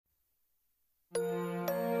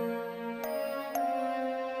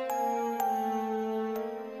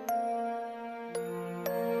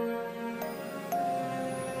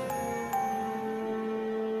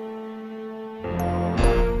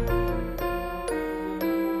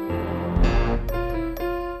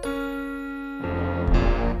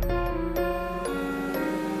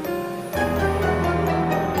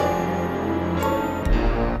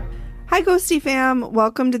Hi, Ghosty fam.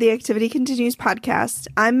 Welcome to the Activity Continues podcast.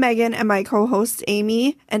 I'm Megan, and my co-hosts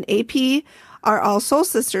Amy and AP are all soul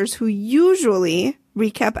sisters who usually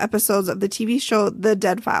recap episodes of the TV show The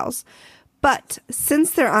Dead Files. But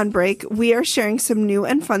since they're on break, we are sharing some new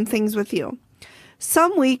and fun things with you.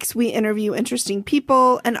 Some weeks we interview interesting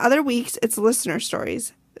people, and other weeks it's listener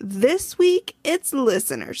stories. This week, it's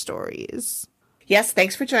listener stories. Yes,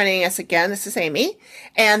 thanks for joining us again. This is Amy.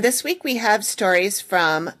 And this week we have stories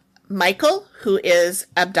from Michael, who is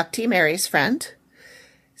Abductee Mary's friend,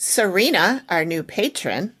 Serena, our new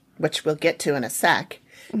patron, which we'll get to in a sec.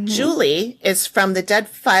 Mm-hmm. Julie is from the Dead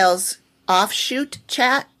Files offshoot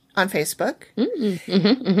chat on Facebook. Mm-hmm.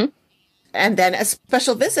 Mm-hmm. Mm-hmm. And then a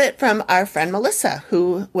special visit from our friend Melissa,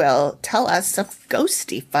 who will tell us some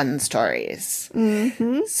ghosty fun stories.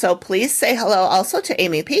 Mm-hmm. So please say hello also to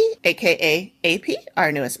Amy P., a.k.a. AP,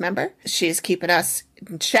 our newest member. She's keeping us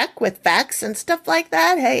in check with facts and stuff like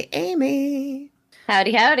that. Hey, Amy.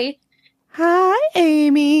 Howdy, howdy. Hi,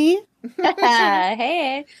 Amy.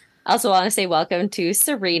 Hey. Also want to say welcome to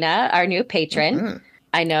Serena, our new patron. Mm-hmm.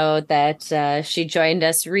 I know that she joined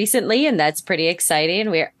us recently, and that's pretty exciting.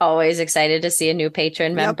 We're always excited to see a new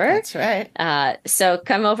patron member. That's right. So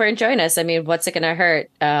come over and join us. I mean, what's it going to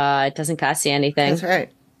hurt? It doesn't cost you anything. That's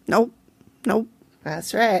right. Nope.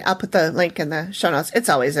 That's right. I'll put the link in the show notes. It's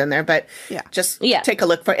always in there, but just take a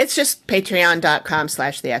look for it. It's just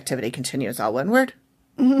patreon.com/the activity continues, all one word.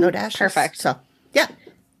 Mm-hmm. No dashes. Perfect. So, yeah.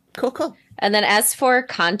 Cool. And then as for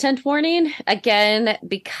content warning, again,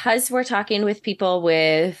 because we're talking with people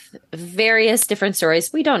with various different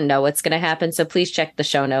stories, we don't know what's going to happen. So please check the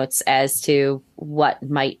show notes as to what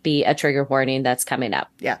might be a trigger warning that's coming up.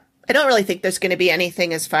 Yeah. I don't really think there's going to be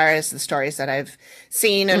anything as far as the stories that I've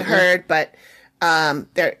seen and heard, but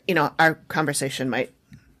there, our conversation might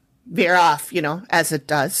veer off, as it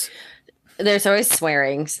does. There's always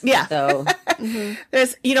swearing. Yeah. So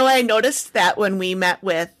there's, I noticed that when we met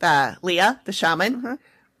with Leah, the shaman,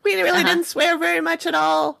 we really didn't swear very much at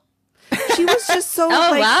all. She was just so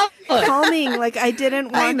calming. Like I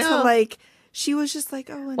didn't want to she was just like,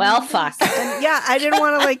 oh, well, fuck. And, I didn't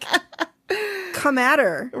want to come at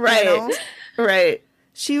her. Right. Right.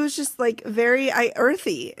 She was just very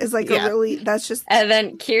earthy is a really, that's just. And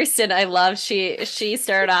then Kirsten, I love, she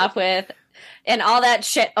started off with, and all that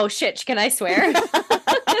shit. Oh shit! Can I swear? And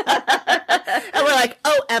we're like,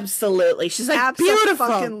 oh, absolutely. She's like,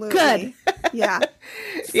 beautiful, good, yeah.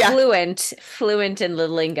 Fluent in the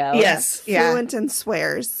lingo. Yes, fluent in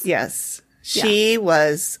swears. Yes, she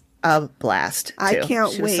was a blast. Too. I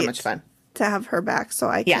can't she wait. Was so much fun to have her back, so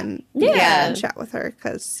I can chat with her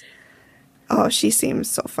because she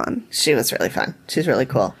seems so fun. She was really fun. She's really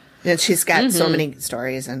cool. And she's got so many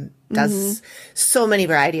stories and does so many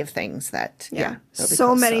variety of things that,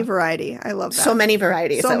 so many variety. I love that. So many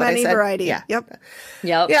varieties. So many variety. Yeah. Yep.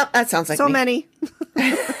 That sounds like so me. many.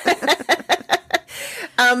 The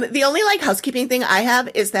only housekeeping thing I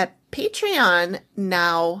have is that Patreon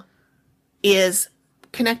now is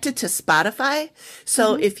connected to Spotify.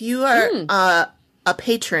 So if you are a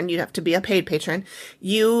patron, you have to be a paid patron.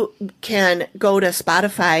 You can go to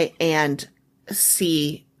Spotify and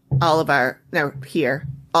see all of our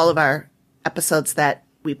episodes that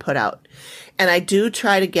we put out. And I do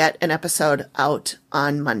try to get an episode out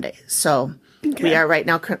on Monday. So we are right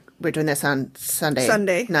now, we're doing this on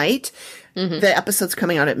Sunday night. Mm-hmm. The episode's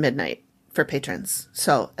coming out at midnight for patrons.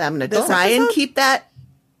 So I'm going to try and keep that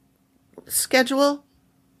schedule.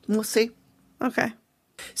 We'll see. Okay.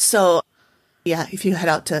 So if you head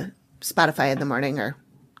out to Spotify in the morning or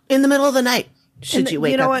in the middle of the night, should you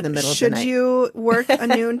wake up in the middle of the night? Should you work a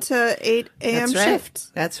noon to 8 a.m.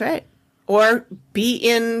 shift? That's right. Or be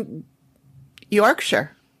in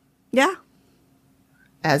Yorkshire. Yeah.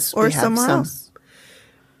 Or somewhere else.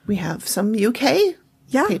 We have some UK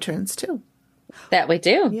patrons too. That we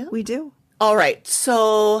do. Yeah, we do. All right.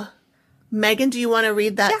 So, Megan, do you want to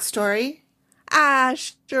read that story? I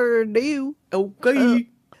sure do. Okay.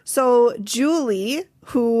 So, Julie,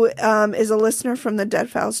 who is a listener from the Dead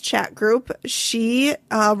Files chat group, she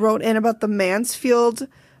wrote in about the Mansfield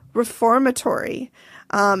Reformatory.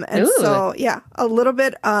 So, a little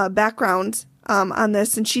bit background on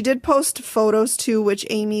this. And she did post photos too, which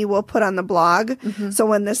Amy will put on the blog. Mm-hmm. So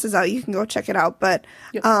when this is out, you can go check it out. But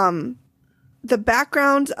the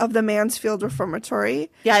background of the Mansfield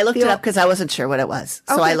Reformatory. Yeah, I looked it up because I wasn't sure what it was.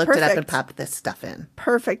 So I looked it up and popped this stuff in.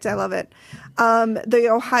 Perfect. I love it. The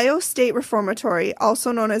Ohio State Reformatory,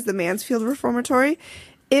 also known as the Mansfield Reformatory,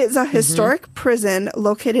 is a historic prison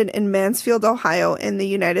located in Mansfield, Ohio, in the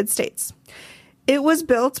United States. It was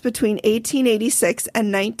built between 1886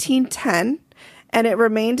 and 1910 and it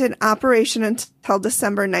remained in operation until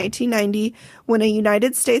December 1990 when a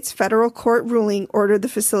United States federal court ruling ordered the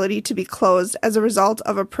facility to be closed as a result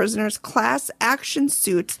of a prisoner's class action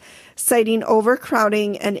suit citing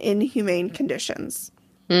overcrowding and inhumane conditions,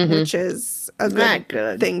 which is a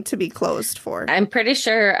good thing to be closed for. I'm pretty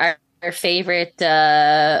sure our favorite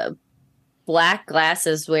black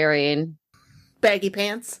glasses wearing baggy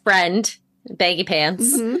pants friend, baggy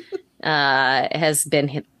pants, has been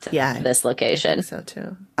hit to this location. I think so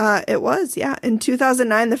too. It was, yeah. In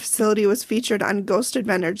 2009, the facility was featured on Ghost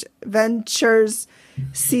Adventures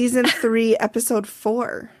Season 3, Episode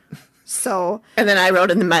 4. So, and then I wrote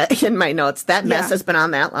in my notes, that mess has been on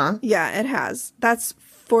that long. Yeah, it has. That's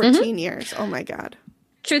 14 years. Oh my God.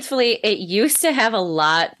 Truthfully, it used to have a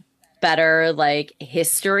lot better like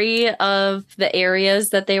history of the areas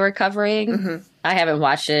that they were covering. I haven't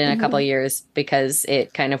watched it in a couple of years because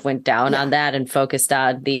it kind of went down on that and focused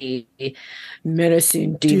on the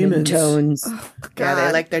menacing demon tones. Oh, yeah,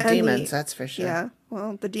 they like their demons, that's for sure. Yeah,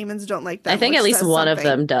 well, the demons don't like that. I think at least one of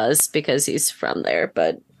them does because he's from there,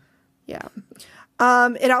 but yeah.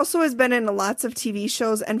 It also has been in lots of TV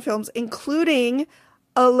shows and films, including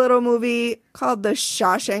a little movie called The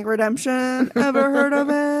Shawshank Redemption. Ever heard of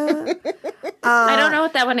it? I don't know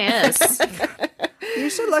what that one is. You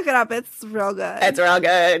should look it up. It's real good. It's real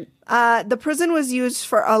good. The prison was used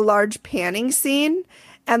for a large panning scene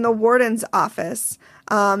and the warden's office.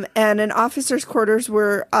 And an officer's quarters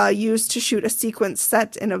were used to shoot a sequence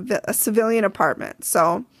set in a civilian apartment.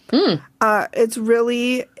 So it's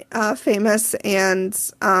really famous. And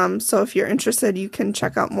so if you're interested, you can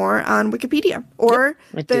check out more on Wikipedia or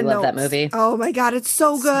I do love that movie. Oh my God, it's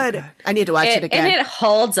so good. I need to watch it again. And it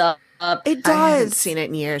holds up. It does. I haven't seen it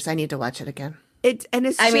in years. I need to watch it again.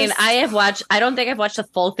 I mean, I don't think I've watched the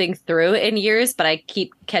full thing through in years, but I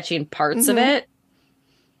keep catching parts of it.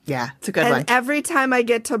 Yeah, it's a good one. And every time I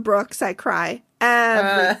get to Brooks, I cry.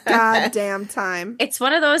 Every goddamn time. It's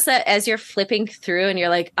one of those that as you're flipping through and you're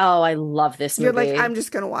like, oh, I love this movie. You're like, I'm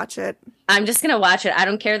just going to watch it. I'm just going to watch it. I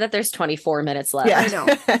don't care that there's 24 minutes left. Yeah, I know.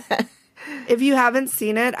 If you haven't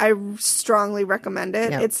seen it, I strongly recommend it.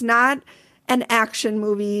 Yep. It's not an action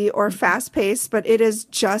movie or fast-paced, but it is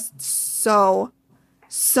just so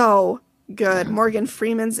good. Morgan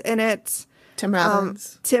Freeman's in it. Tim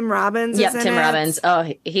Robbins. Tim Robbins is in it. Tim Robbins.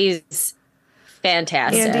 Oh, he's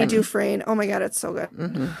fantastic. Andy Dufresne. Oh my God, it's so good.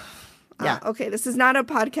 Yeah. Okay, this is not a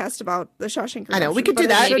podcast about the Shawshank Redemption. I know, we could do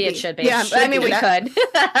that. Maybe it should be. Yeah, I mean, we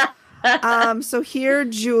could. So here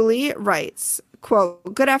Julie writes,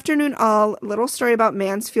 quote, "Good afternoon, all. Little story about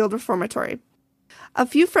Mansfield Reformatory. A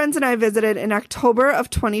few friends and I visited in October of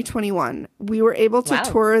 2021. We were able to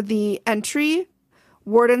tour the entry,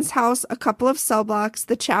 warden's house, a couple of cell blocks,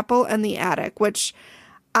 the chapel, and the attic, which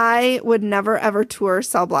I would never, ever tour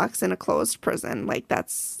cell blocks in a closed prison. Like,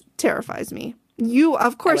 that's terrifies me. You,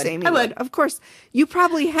 of course, Amy would. Of course. You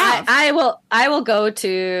probably have. I will go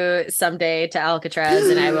to someday to Alcatraz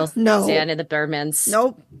and I will stand in the Bermans.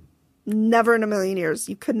 Nope. Never in a million years.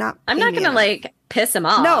 You could not. I'm not going to, like, piss him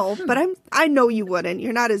off. No, but I know you wouldn't.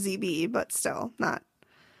 You're not a ZB, but still not.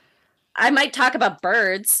 I might talk about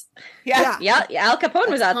birds. Yeah. Al Capone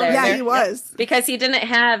was out there. Yeah, he was. Because he didn't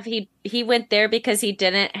have, he went there because he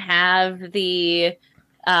didn't have the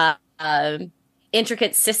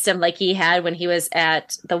intricate system like he had when he was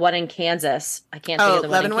at the one in Kansas. I can't think of the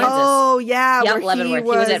one in Kansas. Oh, yeah. Yep, Leavenworth. He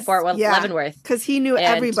was at Fort Leavenworth. Because he knew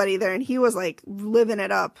everybody there and he was like living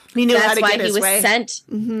it up. He knew how to get his way.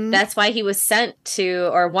 That's why he was sent to,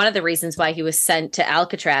 or one of the reasons why he was sent to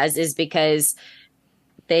Alcatraz is because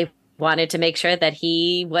they wanted to make sure that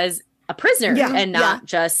he was a prisoner and not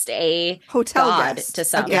just a hotel god guest. To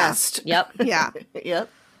some. A guest. Yep. Yeah. Yep.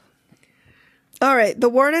 All right. The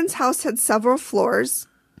warden's house had several floors,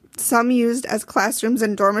 some used as classrooms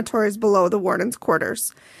and dormitories below the warden's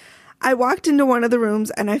quarters. I walked into one of the rooms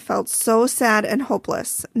and I felt so sad and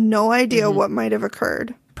hopeless. No idea what might have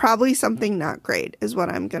occurred. Probably something not great is what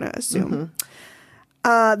I'm going to assume.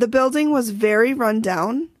 The building was very run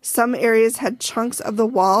down. Some areas had chunks of the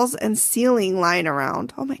walls and ceiling lying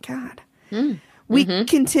around. Oh my God. We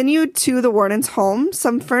continued to the warden's home.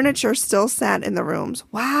 Some furniture still sat in the rooms.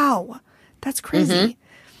 Wow. That's crazy.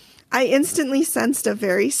 I instantly sensed a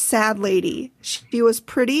very sad lady. She was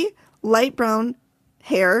pretty, light brown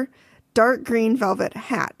hair, dark green velvet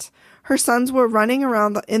hat. Her sons were running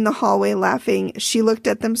around in the hallway laughing. She looked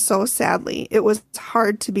at them so sadly. It was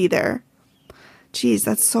hard to be there. Jeez,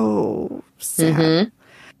 that's so sad.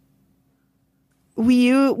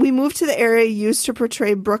 We moved to the area used to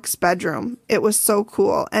portray Brooks' bedroom. It was so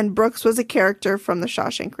cool. And Brooks was a character from the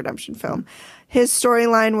Shawshank Redemption film. His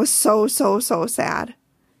storyline was so sad.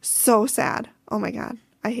 So sad. Oh my God.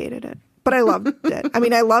 I hated it. But I loved it. I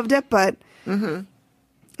mean, I loved it, but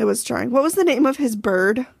it was jarring. What was the name of his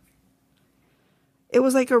bird? It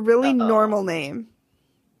was like a really normal name.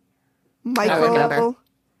 Michael.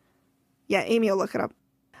 Yeah, Amy will look it up.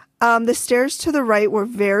 The stairs to the right were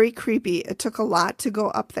very creepy. It took a lot to go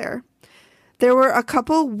up there. There were a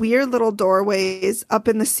couple weird little doorways up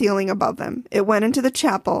in the ceiling above them. It went into the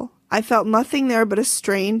chapel. I felt nothing there but a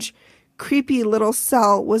strange, creepy little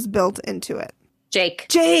cell was built into it.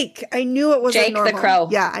 Jake. I knew it was Jake a normal. the Crow.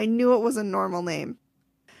 Yeah, I knew it was a normal name.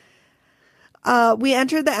 We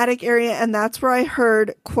entered the attic area, and that's where I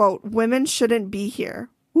heard, quote, "Women shouldn't be here."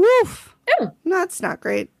 Woof. Ew. That's not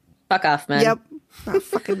great. Fuck off, man. Yep. Not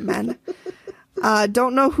fucking men.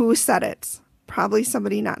 Don't know who said it. Probably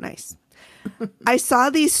somebody not nice. I saw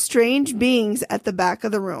these strange beings at the back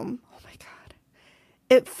of the room. Oh my God.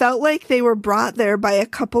 It felt like they were brought there by a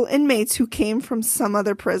couple inmates who came from some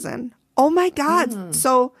other prison. Oh my God.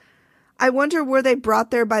 So I wonder, were they brought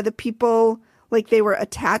there by the people, like they were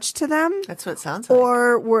attached to them? That's what it sounds like.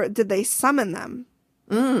 Or did they summon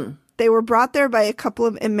them? They were brought there by a couple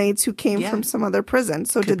of inmates who came from some other prison.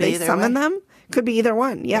 So did they summon them? Could be either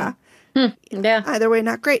one. Yeah. Yeah. Either way,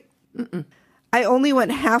 not great. I only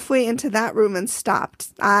went halfway into that room and stopped.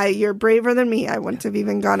 You're braver than me. I wouldn't have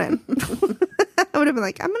even gone in. I would have been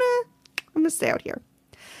like, I'm gonna stay out here.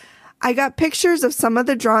 I got pictures of some of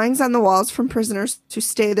the drawings on the walls from prisoners to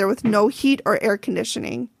stay there with no heat or air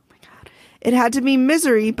conditioning. Oh my God. It had to be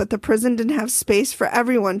misery, but the prison didn't have space for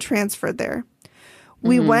everyone transferred there.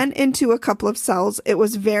 We went into a couple of cells. It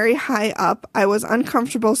was very high up. I was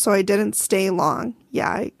uncomfortable, so I didn't stay long.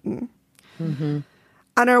 Yeah. On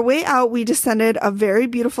our way out, we descended a very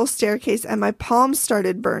beautiful staircase, and my palms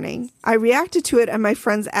started burning. I reacted to it, and my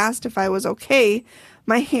friends asked if I was okay.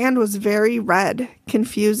 My hand was very red,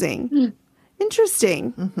 confusing.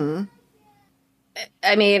 Interesting.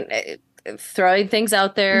 I mean, throwing things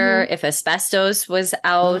out there, if asbestos was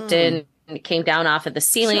out and it came down off of the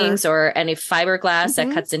ceilings or any fiberglass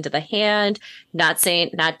that cuts into the hand, not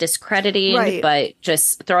discrediting, but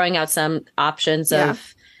just throwing out some options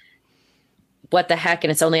of what the heck,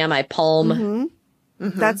 and it's only on my palm.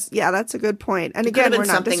 That's a good point. And It could again, have we're been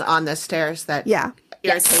not something on the stairs that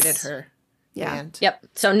irritated her. hand. Yep.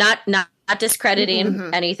 So not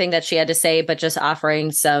discrediting anything that she had to say, but just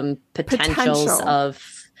offering some potentials of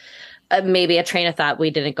maybe a train of thought we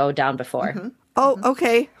didn't go down before. Oh,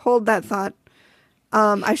 okay. Hold that thought.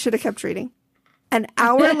 I should have kept reading. An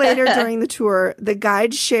hour later during the tour, the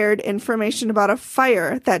guide shared information about a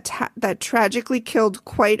fire that tragically killed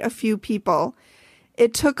quite a few people.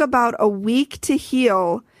 It took about a week to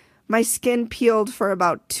heal. My skin peeled for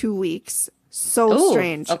about 2 weeks. So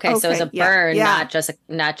strange. Okay, so it was a burn, not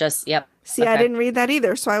just. Yep. See, I didn't read that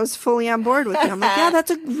either, so I was fully on board with you. I'm like, yeah,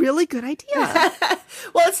 that's a really good idea.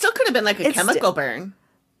 Well, it still could have been like a chemical burn.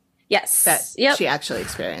 Yes. That she actually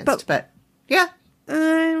experienced, but yeah.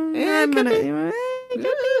 I'm gonna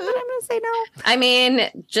say no. I mean,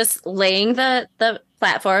 just laying the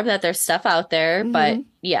platform that there's stuff out there, but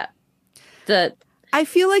yeah, I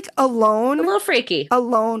feel like alone, a little freaky.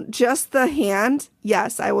 Alone, just the hand.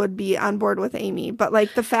 Yes, I would be on board with Amy, but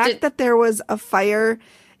like the fact that there was a fire,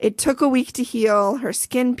 it took a week to heal. Her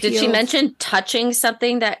skin peeled. Did she mention touching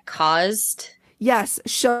something that caused? Yes.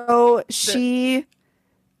 So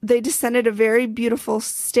they descended a very beautiful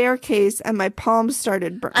staircase, and my palms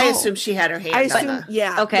started burning. I assume she had her hand on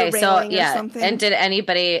the... Okay, so and did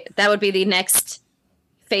anybody... That would be the next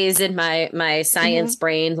phase in my science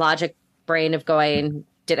brain, logic brain of going,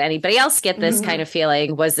 did anybody else get this kind of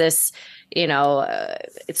feeling? Was this,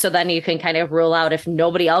 so then you can kind of rule out if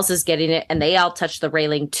nobody else is getting it and they all touch the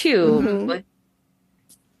railing too.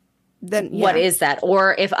 Then what is that?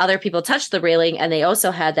 Or if other people touch the railing and they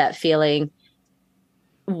also had that feeling,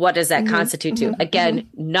 what does that constitute to? Again,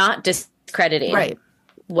 not discrediting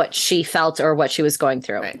what she felt or what she was going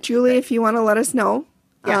through. Julie, if you want to let us know,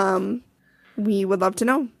 we would love to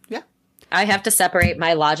know. Yeah. I have to separate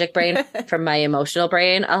my logic brain from my emotional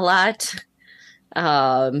brain a lot,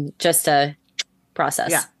 just to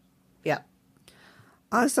process. Yeah. Yeah.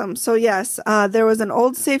 Awesome. So yes, there was an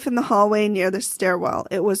old safe in the hallway near the stairwell.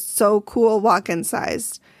 It was so cool, walk-in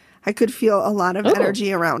sized. I could feel a lot of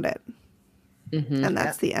energy around it. And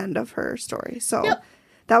that's the end of her story. So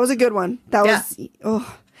that was a good one. That was,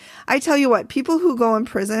 I tell you what, people who go in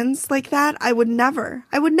prisons like that, I would never,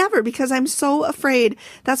 because I'm so afraid.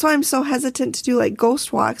 That's why I'm so hesitant to do like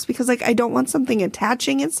ghost walks, because like, I don't want something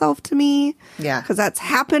attaching itself to me. Yeah. Because that's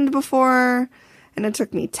happened before, and it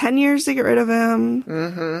took me 10 years to get rid of him.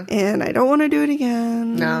 And I don't want to do it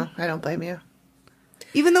again. No, I don't blame you.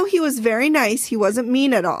 Even though he was very nice, he wasn't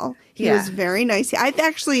mean at all. He Yeah. was very nice. I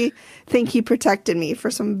actually think he protected me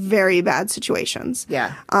for some very bad situations.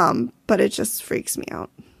 Yeah. But it just freaks me out.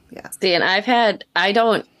 Yeah. See, and I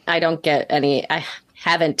don't get any, I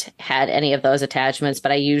haven't had any of those attachments,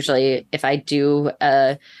 but I usually, if I do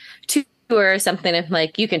a tour or something, I'm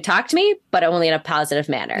like, you can talk to me, but only in a positive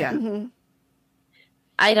manner. Yeah. Mm-hmm.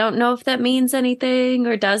 I don't know if that means anything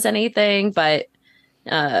or does anything, but,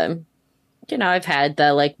 I've had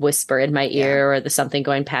the like whisper in my ear or the something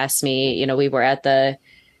going past me. We were at the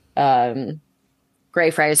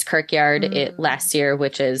Greyfriars Kirkyard last year,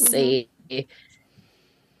 which is the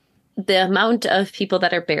amount of people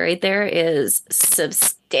that are buried there is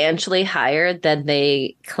substantially higher than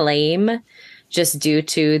they claim, just due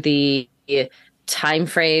to the time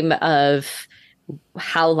frame of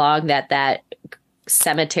how long that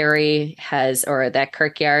cemetery has, or that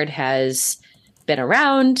kirkyard has been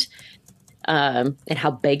around, and how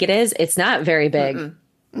big it is. It's not very big.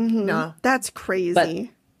 Mm-hmm. No. That's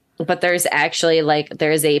crazy. But there's actually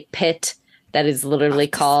there's a pit that is literally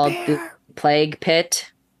called the Plague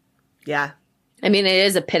Pit. Yeah. I mean, it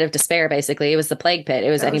is a pit of despair, basically. It was the plague pit. It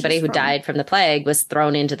was anybody who died from the plague was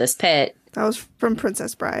thrown into this pit. That was from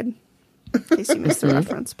Princess Bride. In case you missed the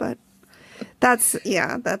reference, but that's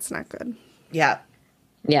not good. Yeah.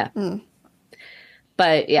 Yeah.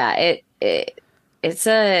 But yeah, it's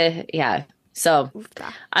So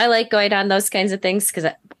I like going on those kinds of things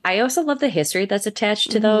because I also love the history that's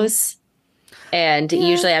attached to those. And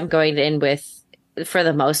usually I'm going in with, for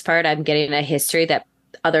the most part, I'm getting a history that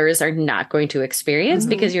others are not going to experience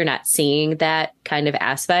because you're not seeing that kind of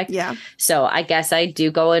aspect. Yeah. So I guess I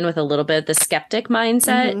do go in with a little bit of the skeptic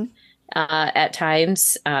mindset at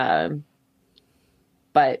times. But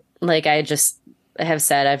like I just have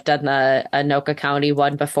said, I've done the Anoka County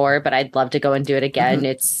one before, but I'd love to go and do it again.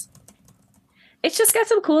 It's just got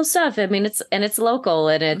some cool stuff. I mean, it's local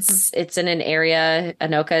and it's in an area.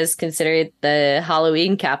 Anoka is considered the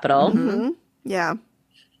Halloween capital. Mm-hmm. Yeah.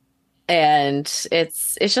 And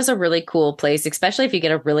it's just a really cool place, especially if you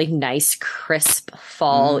get a really nice, crisp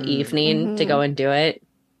fall evening to go and do it.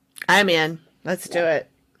 I'm in. Let's do it.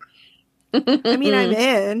 I mean, I'm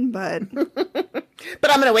in, but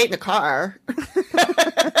But I'm going to wait in the car.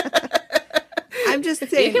 I'm just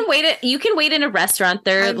saying. You can wait in a restaurant.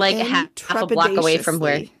 They're I'm like in half a block away from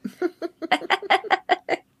where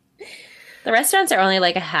the restaurants are only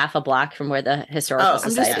like a half a block from where the historical I'm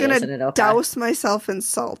just society is in gonna Anoka. douse myself in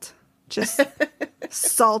salt. Just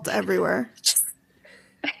salt everywhere.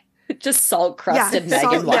 Just salt crusted Yeah, Megan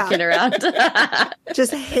salt, walking around.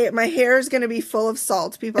 Just my hair is gonna be full of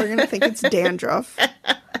salt. People are gonna think it's dandruff.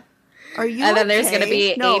 Are you? And then there's okay? going to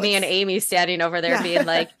be No, Amy and it's- Amy standing over there Yeah. being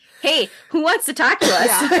like, hey, who wants to talk to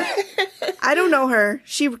us? Yeah. I don't know her.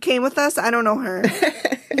 She came with us. I don't know her.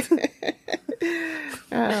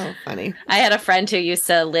 Oh, funny. I had a friend who used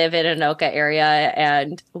to live in Anoka area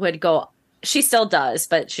and would go, she still does,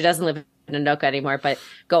 but she doesn't live in Anoka anymore, but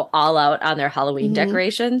go all out on their Halloween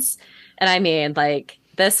decorations. And I mean, like,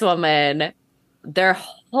 this woman, their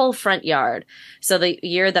whole front yard. So the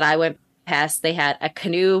year that I went past, they had a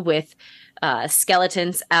canoe with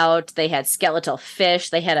skeletons out. They had skeletal fish.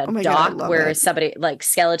 They had a Oh my God, I dock love where it. somebody, like,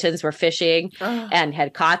 skeletons were fishing and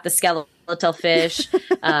had caught the skeletal fish.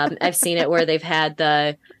 I've seen it where they've had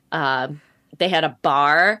they had a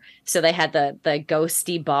bar, so they had the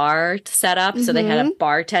ghosty bar set up. So they had a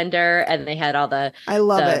bartender, and they had all the I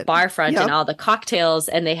love it. bar front Yep. and all the cocktails,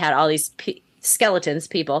 and they had all these skeletons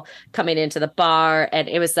people coming into the bar, and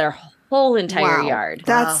it was their whole entire Wow. yard.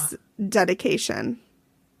 That's dedication.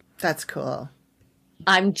 That's cool.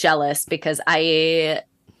 I'm jealous because I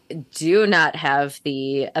do not have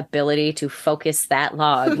the ability to focus that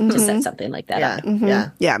long to set something like that Yeah. up. Yeah.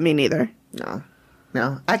 Yeah, me neither.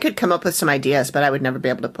 No. I could come up with some ideas, but I would never be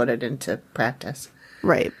able to put it into practice.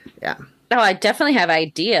 Right. Yeah. No, I definitely have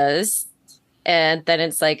ideas. And then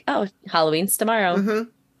it's like, oh, Halloween's tomorrow.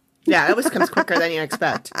 Yeah, it always comes quicker than you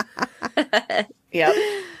expect. Yep.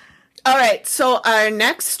 All right. So our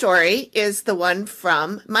next story is the one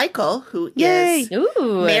from Michael, who Yay. is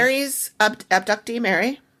Ooh. Mary's abductee.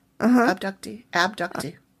 Mary? Abductee.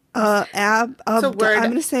 It's a word. I'm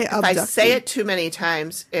going to say if I abductee. say it too many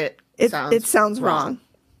times, it sounds wrong.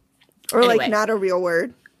 Or Anyway. like not a real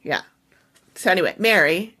word. Yeah. So anyway,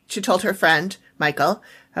 Mary, she told her friend Michael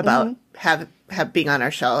about have being on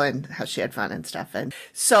our show and how she had fun and stuff. And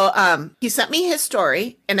so he sent me his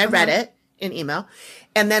story, and I read it in email.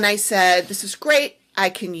 And then I said, "This is great. I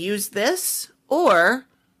can use this, or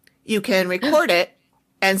you can record it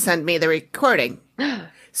and send me the recording."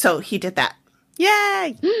 So he did that.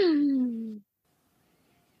 Yay!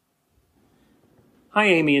 Hi,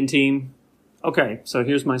 Amy and team. Okay, so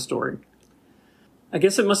here's my story. I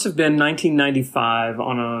guess it must have been 1995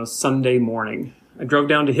 on a Sunday morning. I drove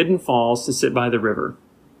down to Hidden Falls to sit by the river.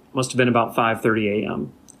 Must have been about 5:30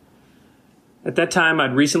 a.m. At that time,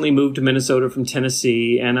 I'd recently moved to Minnesota from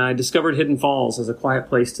Tennessee, and I discovered Hidden Falls as a quiet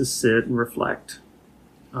place to sit and reflect.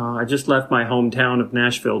 I just left my hometown of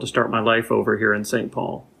Nashville to start my life over here in St.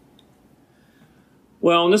 Paul.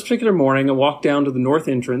 Well, on this particular morning, I walked down to the north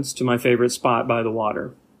entrance to my favorite spot by the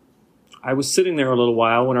water. I was sitting there a little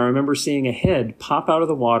while when I remember seeing a head pop out of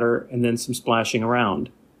the water and then some splashing around.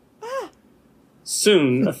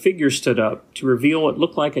 Soon, a figure stood up to reveal what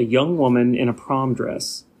looked like a young woman in a prom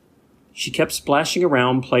dress. She kept splashing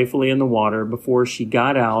around playfully in the water before she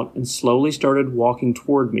got out and slowly started walking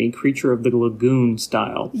toward me, Creature of the Lagoon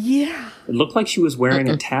style. Yeah. It looked like she was wearing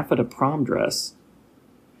a taffeta prom dress.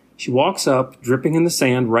 She walks up, dripping in the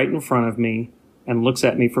sand right in front of me, and looks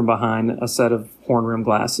at me from behind a set of horn-rimmed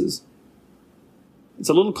glasses. "It's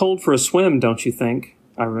a little cold for a swim, don't you think?"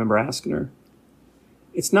 I remember asking her.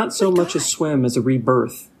 "It's not so much a swim as a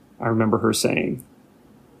rebirth," I remember her saying.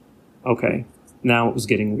 Okay, now it was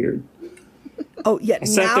getting weird. Oh, yeah. I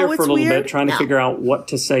sat there for a little bit trying to figure out what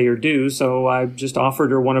to say or do, so I just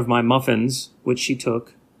offered her one of my muffins, which she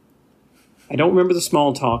took. I don't remember the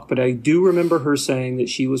small talk, but I do remember her saying that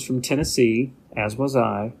she was from Tennessee, as was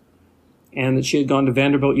I, and that she had gone to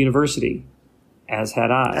Vanderbilt University, as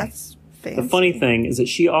had I. That's fancy. The funny thing is that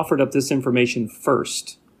she offered up this information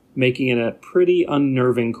first, making it a pretty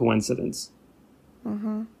unnerving coincidence.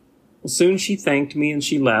 Well, soon she thanked me and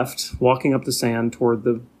she left, walking up the sand toward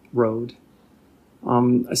the road.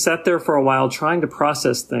 I sat there for a while trying to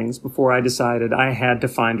process things before I decided I had to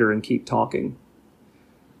find her and keep talking.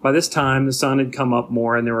 By this time, the sun had come up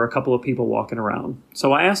more and there were a couple of people walking around.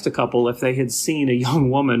 So I asked a couple if they had seen a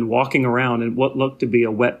young woman walking around in what looked to be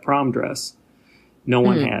a wet prom dress. No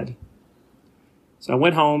one had. So I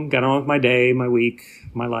went home, got on with my day, my week,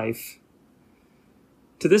 my life.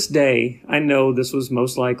 To this day, I know this was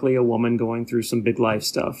most likely a woman going through some big life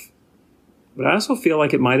stuff. But I also feel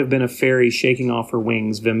like it might have been a fairy shaking off her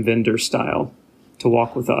wings, Wim Wenders style, to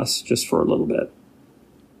walk with us just for a little bit.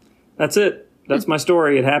 That's it. That's my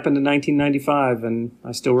story. It happened in 1995, and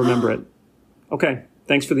I still remember it. Okay,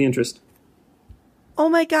 thanks for the interest. Oh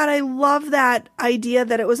my God, I love that idea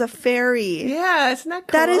that it was a fairy. Yeah, isn't that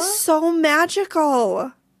cool? That is so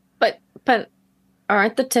magical. But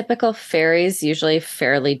aren't the typical fairies usually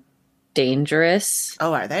fairly dangerous?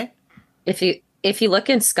 Oh, are they? If you look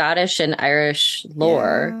in Scottish and Irish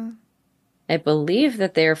lore, I believe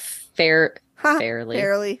that they're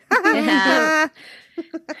fairly yeah,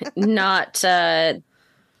 not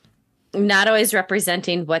always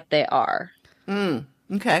representing what they are.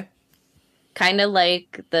 Okay. Kind of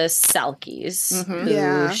like the Selkies who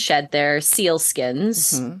Yeah. shed their seal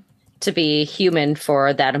skins to be human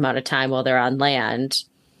for that amount of time while they're on land.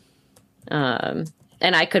 And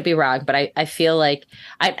I could be wrong, but I feel like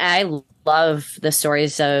I love the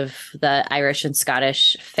stories of the Irish and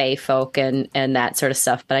Scottish fae folk and that sort of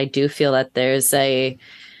stuff. But I do feel that there's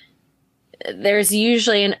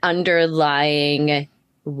usually an underlying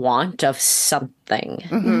want of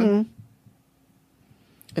something.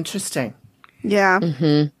 Interesting. Yeah.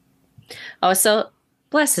 Oh, so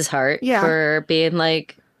bless his heart Yeah. for being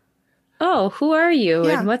like, oh, who are you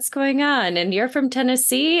Yeah. and what's going on? And you're from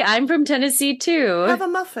Tennessee? I'm from Tennessee too. Have a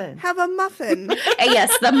muffin. Have a muffin.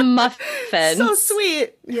 Yes, the muffin. So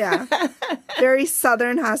sweet. Yeah. Very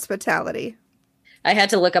Southern hospitality. I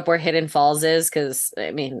had to look up where Hidden Falls is because,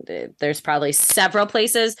 I mean, there's probably several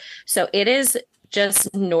places. So it is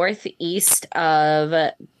just northeast of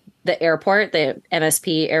the airport, the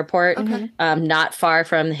MSP airport, not far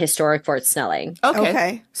from the historic Fort Snelling.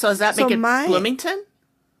 Okay. So does that So make it my- Bloomington?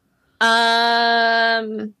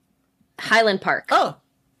 Highland Park. Oh.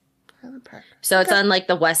 Highland Park. So it's on like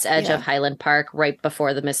the west edge Yeah. of Highland Park, right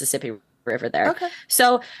before the Mississippi River there. Okay.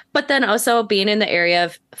 So, but then also being in the area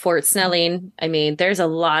of Fort Snelling, I mean, there's a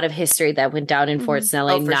lot of history that went down in Fort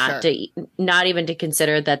Snelling, Oh, for not even to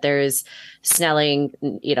consider that there's Snelling,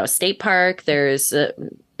 State Park. There's,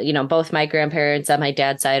 both my grandparents on my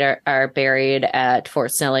dad's side are buried at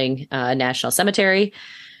Fort Snelling National Cemetery.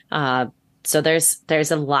 So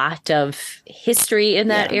there's a lot of history in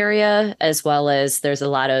that area, as well as there's a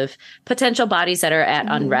lot of potential bodies that are at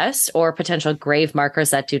unrest or potential grave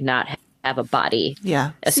markers that do not have a body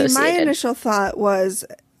Yeah. See, associated. my initial thought was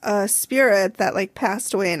a spirit that like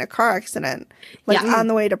passed away in a car accident, like Yeah. on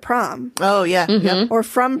the way to prom Oh, yeah. Yep. or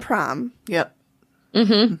from prom. Yep.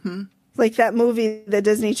 Like that movie, the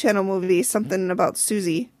Disney Channel movie, something about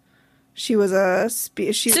Susie. She was a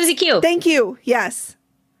Susie Q. Thank you. Yes.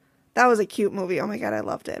 That was a cute movie. Oh my God, I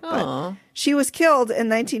loved it. But Aw. she was killed in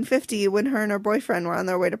 1950 when her and her boyfriend were on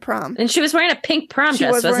their way to prom. And she was wearing a pink prom She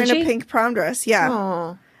dress, was wasn't wearing she? a pink prom dress, yeah.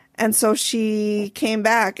 Aw. And so she came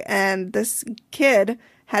back, and this kid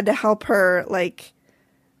had to help her, like,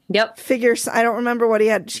 Yep. figure. I don't remember what he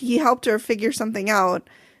had. He helped her figure something out.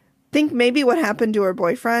 Think maybe what happened to her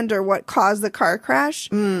boyfriend or what caused the car crash,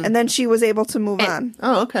 and then she was able to move on.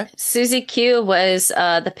 Oh, okay. Susie Q was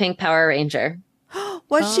the pink Power Ranger.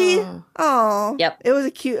 Was she? Oh. Oh, Yep. It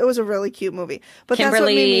was a really cute movie. But Kimberly that's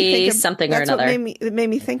what made me think of, something or that's what another. it made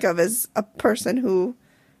me think of as a person who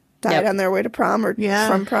died Yep. on their way to prom or Yeah.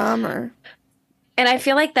 from prom or. And I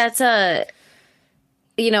feel like that's a,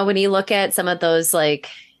 when you look at some of those, like,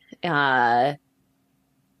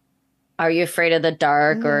 Are You Afraid of the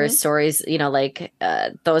Dark or stories, like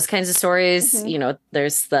those kinds of stories,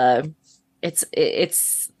 there's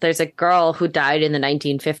there's a girl who died in the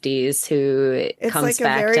 1950s who It's comes like a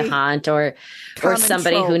back to very haunt or common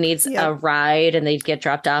somebody who trope. needs Yep. a ride and they get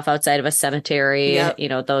dropped off outside of a cemetery, Yep.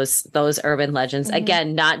 those urban legends.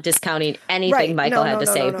 Again, not discounting anything Right. Michael No, had no, to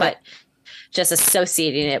no, say, no, no. but just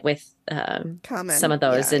associating it with Common. some of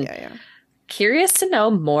those. Yeah, And yeah. curious to know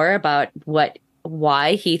more about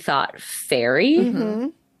why he thought fairy Mm-hmm.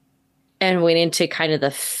 and went into kind of the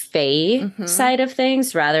fae side of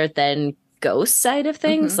things rather than ghost side of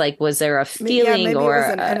things. Like, was there a feeling maybe or it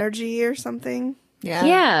was an energy or something. Yeah.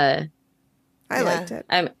 yeah? I Yeah. liked it.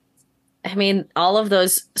 I mean, all of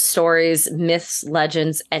those stories, myths,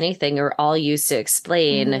 legends, anything are all used to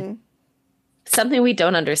explain Mhm. something we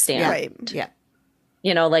don't understand. Right. Yeah.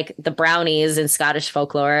 Like the brownies in Scottish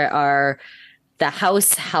folklore are the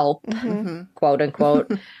house help, Mm-hmm. quote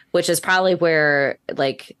unquote, which is probably where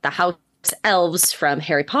like the house elves from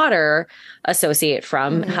Harry Potter associate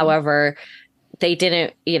from. However, they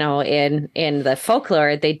didn't, in the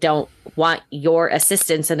folklore, they don't want your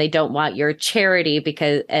assistance and they don't want your charity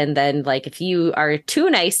and then like if you are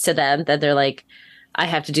too nice to them, then they're like, I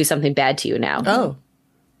have to do something bad to you now. Oh.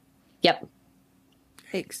 Yep.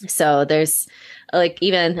 Yikes. So there's like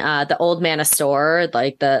even the Old Manor Store,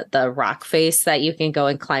 like the rock face that you can go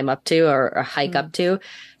and climb up to or hike up to.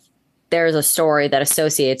 There's a story that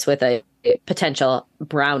associates with a potential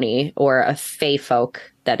brownie or a fae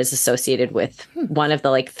folk that is associated with one of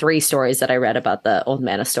the like 3 stories that I read about the Old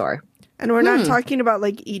Manor Store. And we're not talking about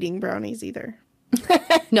like eating brownies either.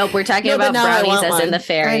 Nope, we're talking No, but about now I brownies want as in one. the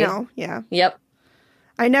fairy. I know. Yeah. Yep.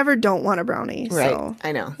 I never don't want a brownie. Right. So.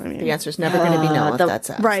 I know. mean- the answer's never going to be no if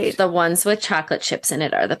that's out. Right. The ones with chocolate chips in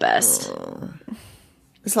it are the best.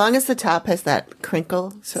 As long as the top has that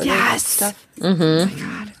crinkle sort Yes. of stuff.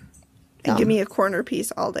 And give me a corner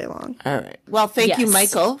piece all day long. All right. Well, thank you, Yes.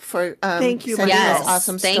 Michael, for Thank you, sending Michael. this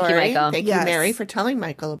awesome Thank story. you, Michael. Thank Yes. you, Mary, for telling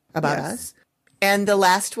Michael about Yes. us. And the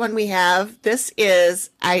last one we have, this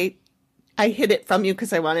is I hid it from you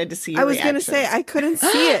because I wanted to see your I was going to reactions. say, I couldn't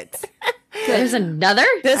see it. There's another?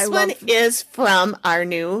 This I one love- is from our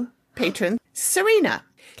new patron, Serena.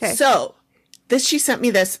 'Kay. So she sent me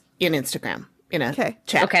this in Instagram, in a Okay.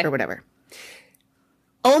 chat Okay. or whatever.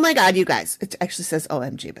 Oh my God, you guys. It actually says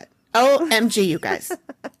OMG, but OMG, you guys.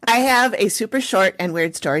 I have a super short and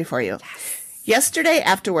weird story for you. Yesterday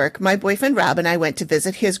after work, my boyfriend Rob and I went to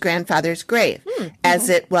visit his grandfather's grave, as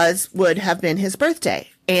it would have been his birthday.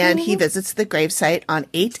 And he visits the gravesite on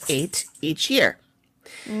 8/8 each year.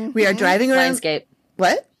 We are driving around. Lionsgate.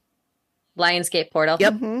 What? Lionsgate portal.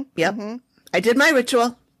 Yep. Yep. I did my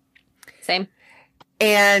ritual. Same.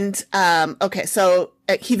 And, okay, so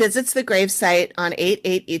he visits the gravesite on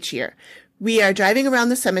 8/8 each year. We are driving around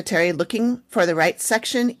the cemetery looking for the right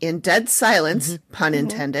section in dead silence, pun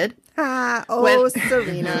intended,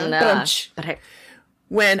 Serena. Nah, but I,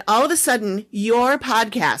 when all of a sudden your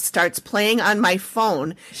podcast starts playing on my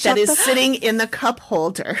phone that is sitting in the cup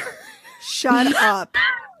holder. Shut up.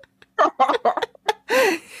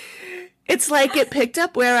 It's like it picked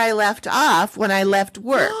up where I left off when I left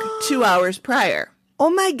work 2 hours prior. Oh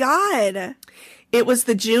my God. It was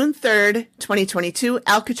the June 3rd, 2022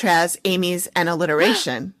 Alcatraz Amy's and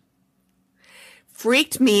Alliteration.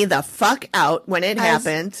 Freaked me the fuck out when it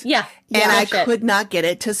happened. yeah. And I shit. could not get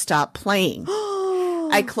it to stop playing.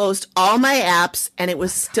 I closed all my apps and it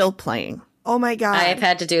was still playing. Oh my God. I've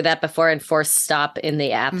had to do that before and force stop in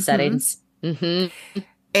the app settings.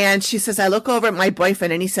 And she says, I look over at my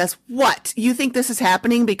boyfriend and he says, what? You think this is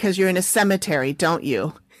happening because you're in a cemetery, don't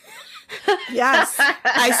you? Yes.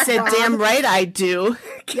 I said, damn right I do.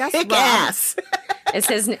 Yes, Kick Rob. ass.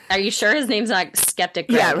 Are you sure his name's not Skeptic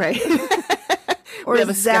Greg? Yeah, right. Or We have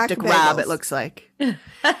a Zach skeptic Rob, Bagels. it looks like.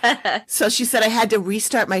 So she said I had to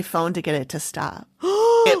restart my phone to get it to stop.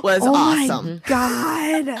 It was Oh awesome. my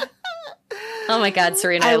God. Oh my God,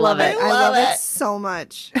 Serena, I love it. I love it so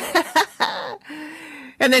much.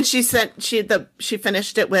 And then she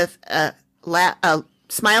finished it with a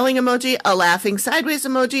smiling emoji, a laughing sideways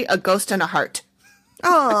emoji, a ghost, and a heart.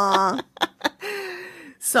 Aw.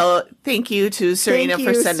 So thank you to Serena Thank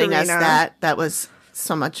for you, sending us Serena. that. That was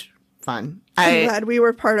so much fun. I'm glad we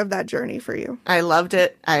were part of that journey for you. I loved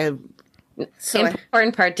it.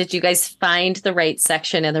 Important part, did you guys find the right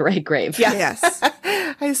section and the right grave? Yeah. Yes.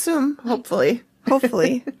 I assume, hopefully.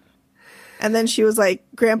 Hopefully. And then she was like,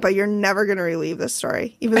 Grandpa, you're never going to relive this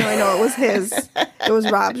story. Even though I know it was his. It was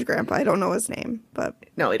Rob's grandpa. I don't know his name. But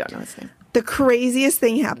No, we don't know his name. the craziest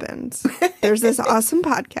thing happened. There's this awesome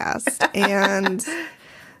podcast. And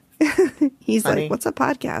he's Funny. like, what's a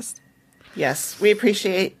podcast? Yes, we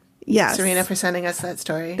appreciate Yes. Serena for sending us that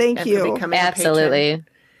story. Thank and you. For becoming a patron. Absolutely.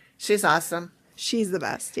 She's awesome. She's the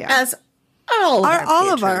best. Yeah. As all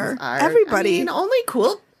of our are. everybody. I mean, only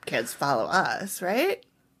cool kids follow us, right?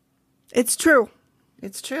 It's true.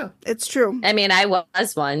 It's true. It's true. I mean, I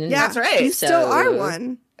was one. Yeah, That's right. You still are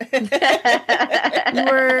one. You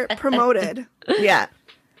were promoted. Yeah.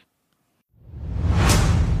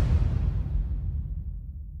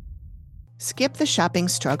 Skip the shopping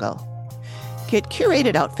struggle. Get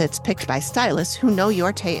curated outfits picked by stylists who know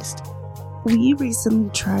your taste. We recently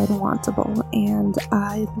tried Wantable, and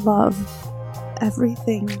I love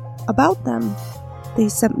everything about them. They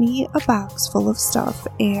sent me a box full of stuff,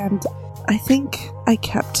 and I think I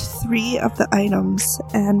kept 3 of the items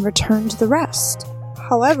and returned the rest.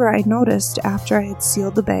 However, I noticed after I had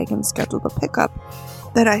sealed the bag and scheduled the pickup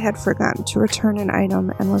that I had forgotten to return an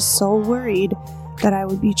item and was so worried that I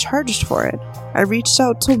would be charged for it. I reached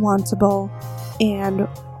out to Wantable, and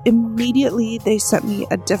immediately they sent me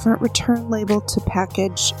a different return label to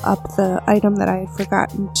package up the item that I had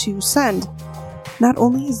forgotten to send. Not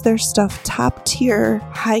only is their stuff top tier,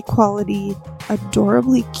 high quality,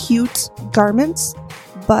 adorably cute garments,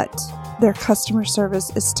 but their customer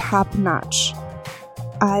service is top notch.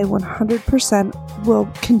 I 100% will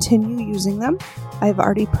continue using them. I've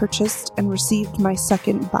already purchased and received my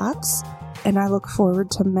second box, and I look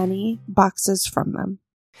forward to many boxes from them.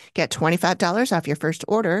 Get $25 off your first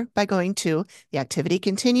order by going to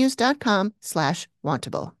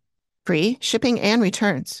theactivitycontinues.com/wantable. Free shipping and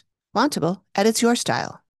returns. Wantable edits your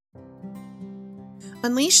style.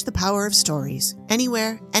 Unleash the power of stories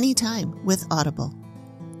anywhere, anytime with Audible.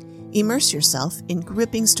 Immerse yourself in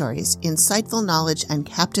gripping stories, insightful knowledge, and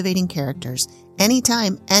captivating characters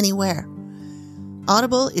anytime, anywhere.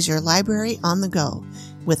 Audible is your library on the go.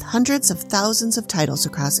 With hundreds of thousands of titles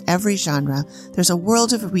across every genre, there's a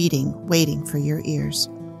world of reading waiting for your ears.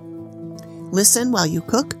 Listen while you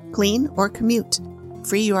cook, clean, or commute.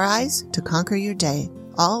 Free your eyes to conquer your day,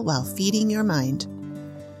 all while feeding your mind.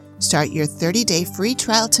 Start your 30-day free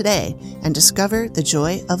trial today and discover the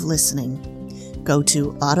joy of listening. Go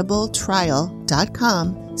to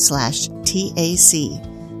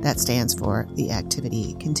audibletrial.com/TAC. That stands for The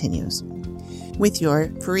Activity Continues. With your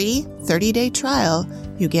free 30-day trial,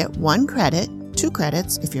 you get 1 credit, 2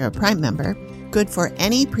 credits if you're a Prime member, good for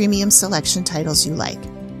any premium selection titles you like,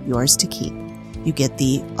 yours to keep. You get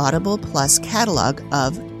the Audible Plus catalog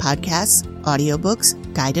of podcasts, audiobooks,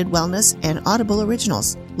 guided wellness, and Audible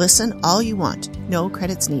originals. Listen all you want, no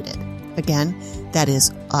credits needed. Again, that is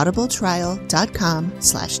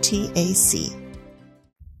audibletrial.com/TAC.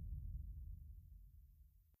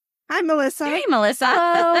 Hi, Melissa. Hey, Melissa.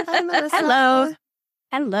 Hello. Hi, Melissa. Hello.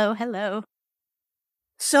 Hello. Hello.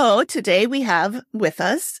 So today we have with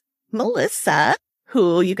us Melissa,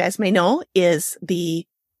 who you guys may know is the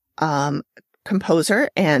composer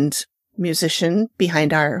and musician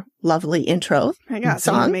behind our lovely intro I got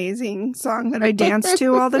song. some amazing song that I dance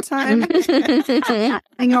to all the time.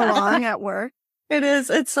 Sing along at work. It is.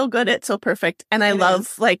 It's so good. It's so perfect. And I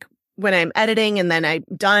love like when I'm editing and then I'm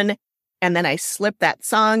done and then I slip that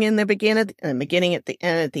song in the beginning at the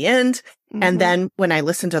end, at the end. Mhm. And then when I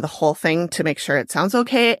listen to the whole thing to make sure it sounds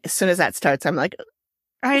okay, as soon as that starts, I'm like,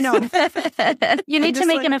 I know. You need to just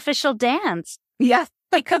make like- an official dance. yeah.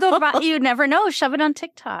 You never know. Shove it on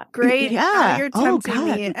TikTok. Great. Yeah. Now you're Oh, tempting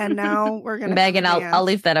me, God. and now we're gonna Megan, have a I'll dance.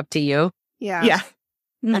 leave that up to you. Yeah. Yeah.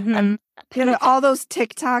 Mhm. You know, all those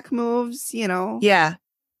TikTok moves. You know. Yeah.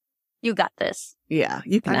 You got this. Yeah.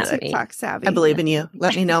 You can I'm do That's it. me. TikTok savvy. I believe in you.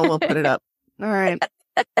 Let me know. We'll put it up. All right.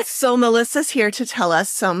 So Melissa's here to tell us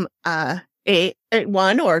some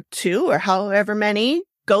one or 2 or however many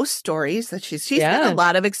ghost stories that she's Yeah. had a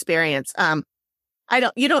lot of experience.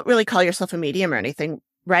 You don't really call yourself a medium or anything,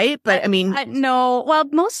 right? But I mean, No, well,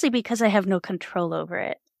 mostly because I have no control over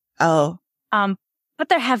it. oh, But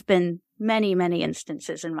there have been many, many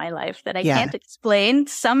instances in my life that I Yeah. can't explain.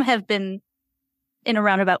 Some have been in a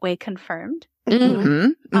roundabout way confirmed.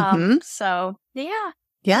 So yeah.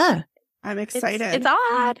 Yeah. I'm excited. It's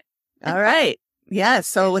odd. All right. Yeah.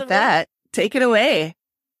 So with that, take it away.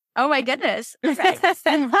 Oh my goodness.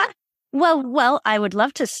 Well, I would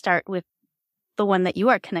love to start with the one that you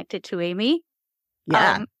are connected to, Amy.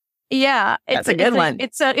 Yeah. Yeah. That's a good one.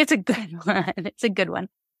 It's a good one. It's a good one.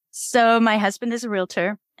 So my husband is a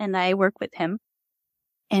realtor and I work with him.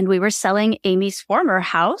 And we were selling Amy's former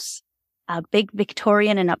house, a big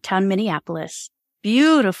Victorian in uptown Minneapolis.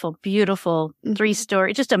 Beautiful, beautiful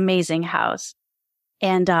 3-story, just amazing house.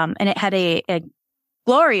 And it had a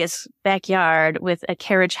glorious backyard with a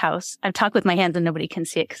carriage house. I've talked with my hands and nobody can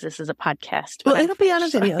see it because this is a podcast. Well, it'll be on a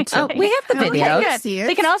video too. Oh, we have the video. Okay,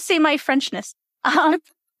 they can all see my Frenchness.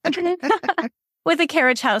 With a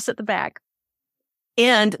carriage house at the back.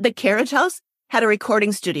 And the carriage house had a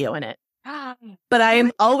recording studio in it. But I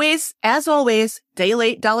am always, as always, day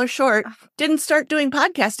late, dollar short, didn't start doing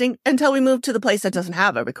podcasting until we moved to the place that doesn't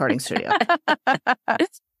have a recording studio.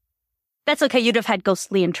 That's okay. You'd have had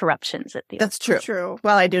ghostly interruptions at the That's true. True.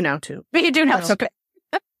 Well, I do now too. But you do know. That's okay.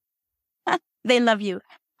 They love you.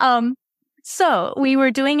 So we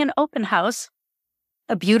were doing an open house,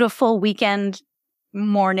 a beautiful weekend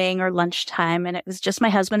morning or lunchtime, and it was just my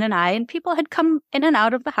husband and I, and people had come in and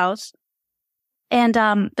out of the house. And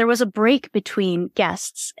there was a break between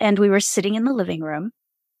guests, and we were sitting in the living room.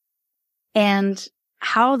 And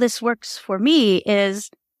how this works for me is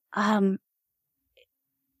a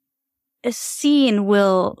scene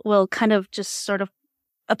will kind of just sort of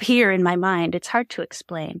appear in my mind. It's hard to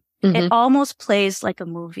explain. It almost plays like a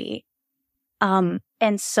movie. And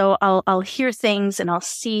so I'll hear things and I'll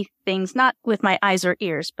see things, not with my eyes or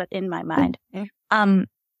ears, but in my mind.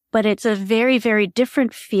 But it's a very, very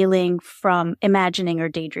different feeling from imagining or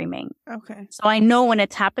daydreaming. Okay. So I know when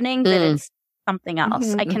it's happening that it's something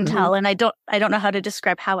else. I can tell. And I don't know how to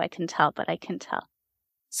describe how I can tell, but I can tell.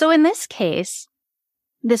 So in this case,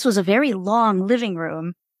 this was a very long living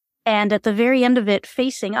room. And at the very end of it,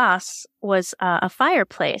 facing us, was a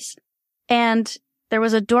fireplace. And there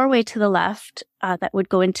was a doorway to the left that would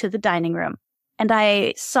go into the dining room. And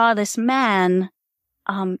I saw this man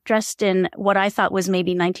dressed in what I thought was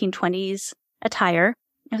maybe 1920s attire,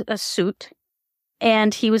 a suit.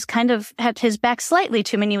 And he was kind of had his back slightly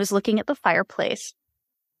to me and he was looking at the fireplace.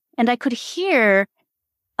 And I could hear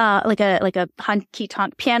like a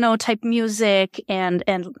honky-tonk piano type music and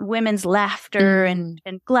women's laughter and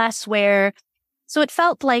glassware. So it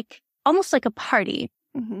felt like almost like a party.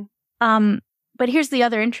 But here's the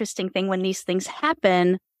other interesting thing. When these things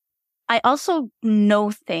happen, I also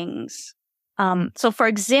know things. So for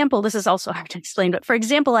example, this is also hard to explain, but for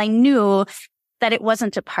example, I knew that it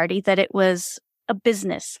wasn't a party, that it was a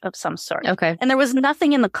business of some sort. Okay. And there was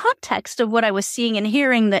nothing in the context of what I was seeing and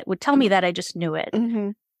hearing that would tell me that. I just knew it.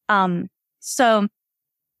 So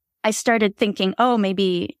I started thinking, oh,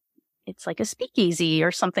 maybe it's like a speakeasy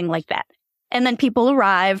or something like that. And then people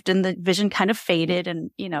arrived and the vision kind of faded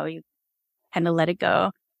and, you kind of let it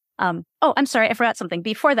go. Oh, I'm sorry. I forgot something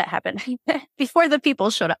before that happened. Before the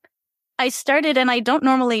people showed up, I started, and I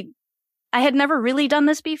had never really done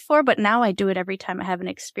this before, but now I do it every time I have an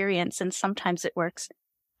experience, and sometimes it works.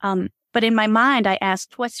 But in my mind, I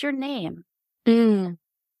asked, what's your name? And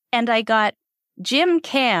I got Jim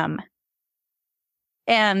Cam.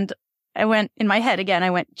 And I went, in my head again,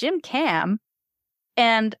 I went, Jim Cam.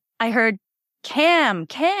 And I heard Cam.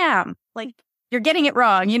 Like, you're getting it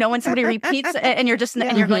wrong. When somebody repeats and you're just,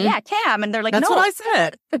 and you're going, yeah, Cam. And they're like, that's no. what I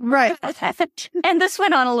said. Right. And this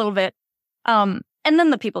went on a little bit. And then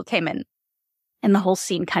the people came in and the whole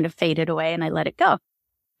scene kind of faded away and I let it go.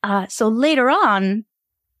 So later on,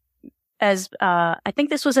 as, I think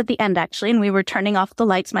this was at the end actually, and we were turning off the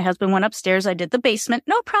lights. My husband went upstairs. I did the basement.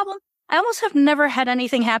 No problem. I almost have never had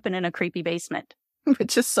anything happen in a creepy basement.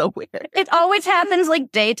 Which is so weird. It always happens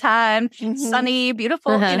like daytime, sunny,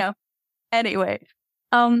 beautiful, Anyway.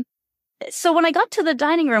 So when I got to the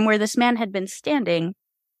dining room where this man had been standing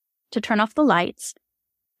to turn off the lights,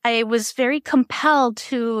 I was very compelled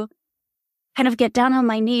to kind of get down on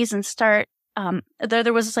my knees and start,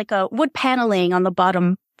 there was like a wood paneling on the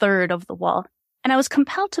bottom third of the wall. And I was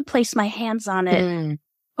compelled to place my hands on it,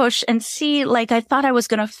 push and see, like I thought I was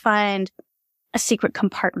going to find a secret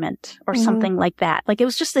compartment or something like that. Like it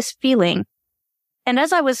was just this feeling. And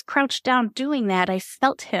as I was crouched down doing that, I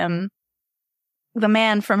felt him, the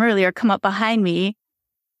man from earlier, come up behind me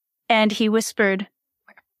and he whispered,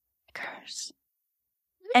 "Curse."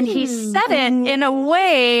 And he said it in a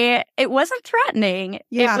way, it wasn't threatening.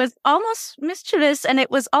 Yeah. It was almost mischievous. And it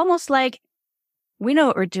was almost like, we know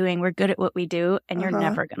what we're doing. We're good at what we do, and you're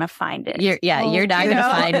never going to find it. You're not going to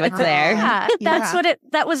find what's there. Yeah,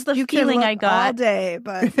 that was the feeling I got all day,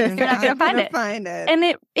 but you're not going to find it.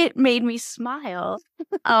 And it made me smile.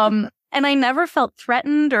 And I never felt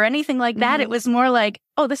threatened or anything like that. It was more like,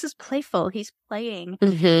 oh, this is playful. He's playing,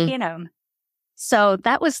 you know. So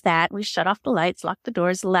that was that. We shut off the lights, locked the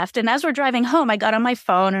doors, left. And as we're driving home, I got on my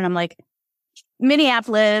phone and I'm like,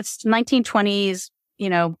 Minneapolis, 1920s, you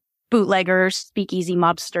know, bootlegger, speakeasy,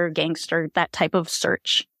 mobster, gangster, that type of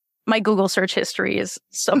search. My Google search history is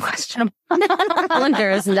so questionable. Hollander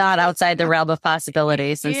is not outside the realm of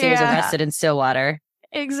possibility since he was arrested in Stillwater.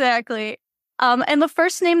 Exactly. And the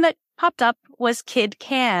first name that popped up was Kid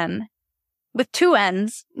Can with 2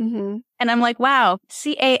 N's. And I'm like, wow,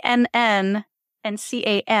 Cann and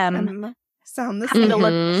Cam sound the kind same. of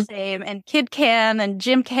look the same. And Kid Can and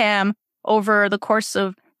Jim Cam over the course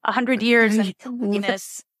of 100 years and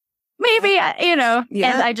Venus. Maybe, you know,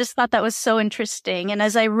 and I just thought that was so interesting. And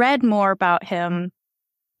as I read more about him,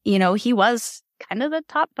 you know, he was kind of the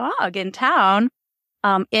top dog in town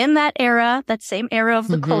in that era, that same era of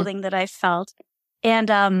the clothing that I felt.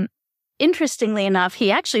 And interestingly enough,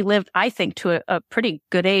 he actually lived, I think, to a pretty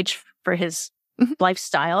good age for his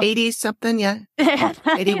lifestyle. 80 something, 81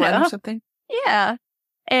 you know? or something. Yeah.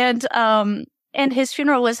 And his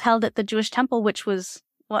funeral was held at the Jewish Temple, which was,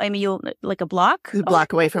 well, Amy, you'll like a block? A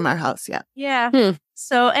block away from our house, yeah. Yeah.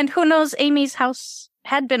 So, and who knows, Amy's house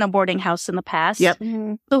had been a boarding house in the past. Yep.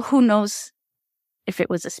 So who knows if it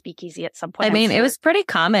was a speakeasy at some point. I mean, it was pretty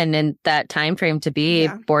common in that time frame to be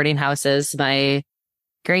boarding houses. My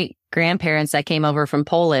great grandparents that came over from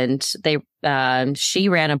Poland, she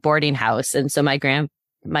ran a boarding house. And so my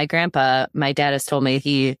grandpa, my dad has told me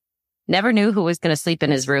he never knew who was going to sleep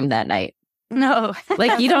in his room that night. No.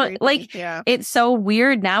 Like, you don't, like, it's so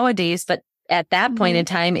weird nowadays, but at that point in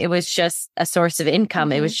time, it was just a source of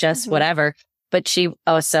income. It was just whatever. But she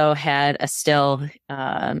also had a still,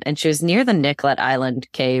 and she was near the Nicollet Island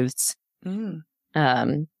caves.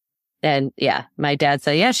 And yeah, my dad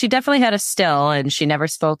said, yeah, she definitely had a still and she never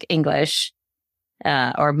spoke English,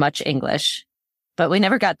 or much English, but we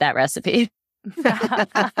never got that recipe.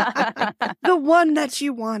 The one that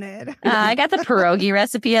you wanted. I got the pierogi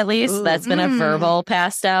recipe at least. Ooh. That's been a verbal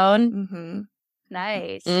pass down.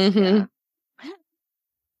 Nice. Yeah.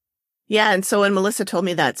 And so when Melissa told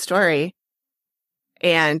me that story,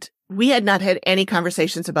 and we had not had any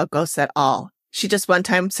conversations about ghosts at all. She just one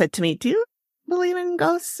time said to me, do you believe in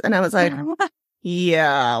ghosts? And I was like,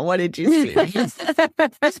 yeah, what did you see?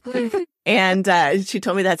 And she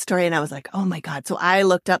told me that story and I was like, oh my God. So I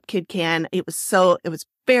looked up Kid Can. It was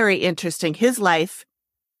very interesting. His life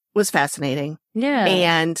was fascinating. Yeah.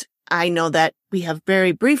 And I know that we have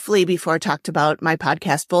very briefly before talked about my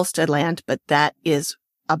podcast, Volstead Land, but that is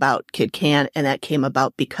about Kid Can, and that came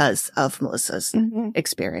about because of Melissa's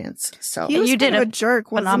experience. So he was you did a jerk,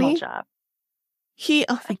 phenomenal job.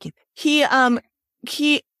 Thank you. He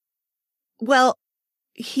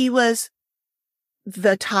was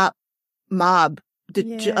the top mob of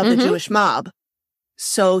the Jewish mob.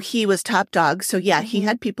 So he was top dog. So yeah, he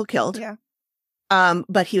had people killed. Yeah.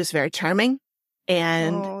 But he was very charming.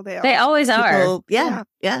 And they always are. Yeah.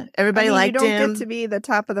 Everybody liked him. You don't get to be the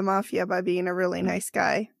top of the mafia by being a really nice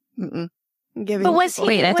guy. But was he?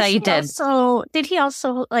 Wait, I thought you did. Did he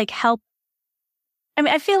also like help? I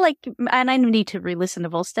mean, I feel like, and I need to re-listen to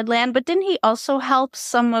Volstead Land, but didn't he also help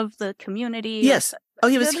some of the community? Yes. Oh,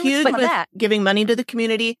 he was huge with giving money to the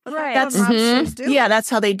community. Right. That's that's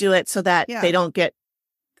how they do it, so that they don't get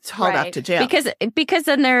hauled off to jail. Because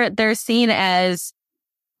then they're seen as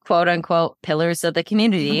quote unquote pillars of the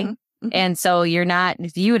community. And so you're not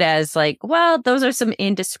viewed as like, well, those are some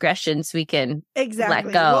indiscretions we can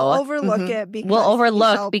let go. We'll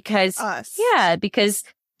overlook it because us. Yeah, because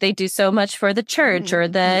they do so much for the church or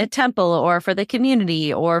the temple or for the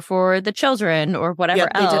community or for the children or whatever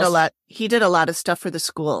else. They did a lot. He did a lot of stuff for the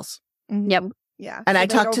schools. Yep. Yeah. And I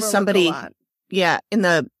talked to somebody, in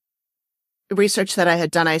the research that I had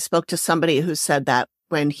done, I spoke to somebody who said that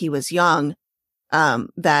when he was young,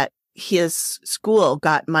 that his school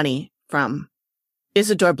got money from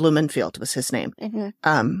Isidore Blumenfield was his name. Kid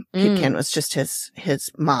Can was just his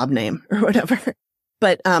mob name or whatever.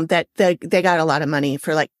 But that they got a lot of money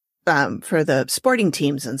for for the sporting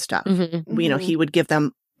teams and stuff. You know, he would give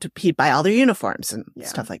them he'd buy all their uniforms and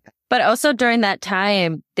stuff like that. But also during that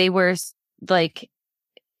time, they were like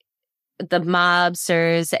the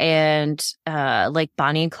mobsters and like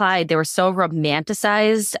Bonnie and Clyde. They were so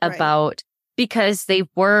romanticized about because they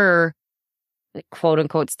were quote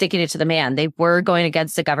unquote sticking it to the man. They were going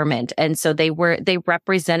against the government, and so they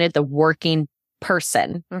represented the working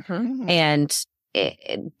person and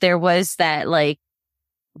there was that, like,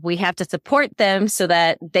 we have to support them so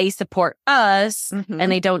that they support us,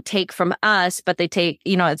 and they don't take from us, but they take,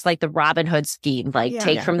 it's like the Robin Hood scheme, like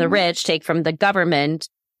take from the rich, take from the government,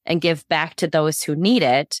 and give back to those who need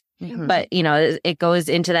it. But, it goes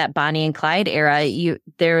into that Bonnie and Clyde era. You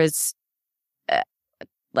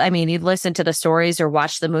listen to the stories or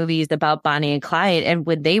watch the movies about Bonnie and Clyde, and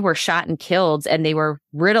when they were shot and killed and they were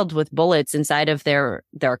riddled with bullets inside of their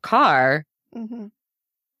car,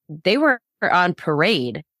 they were on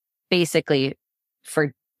parade basically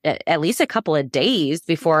for at least a couple of days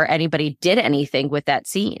before anybody did anything with that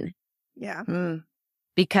scene. Yeah.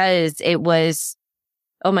 Because it was,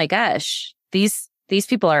 oh my gosh, these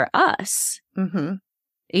people are us. And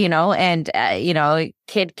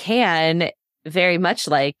Kid Can very much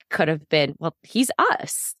could have been, well, he's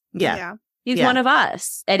us. Yeah. He's one of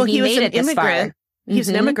us. And he made it this far. He was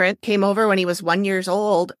an immigrant, came over when he was 1 year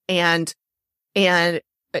old, and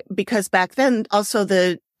because back then also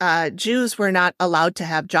the Jews were not allowed to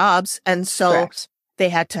have jobs, and so they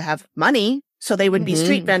had to have money, so they would be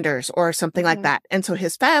street vendors or something like that. And so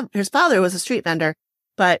his father was a street vendor,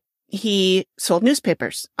 but he sold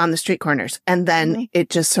newspapers on the street corners, and then it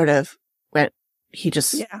just sort of went. He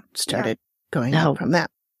just started going out from that.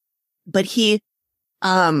 But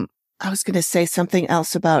I was going to say something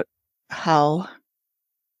else about how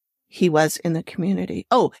he was in the community.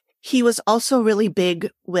 Oh, he was also really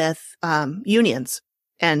big with unions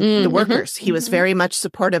and the workers. He was very much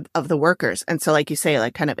supportive of the workers. And so, like you say,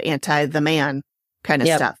 like kind of anti the man kind of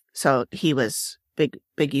stuff. So he was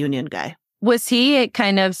big union guy. Was he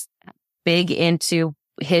kind of big into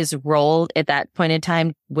his role at that point in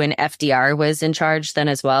time when FDR was in charge then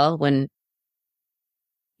as well?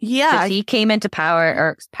 He came into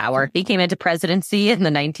he came into presidency in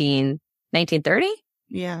the 1930?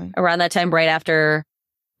 Yeah. Around that time, right after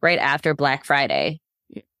Black Friday.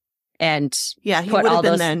 And he would have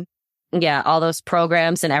been then. Yeah, all those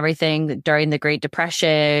programs and everything during the Great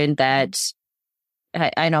Depression that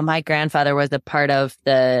I know my grandfather was a part of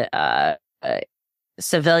the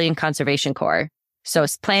Civilian Conservation Corps. So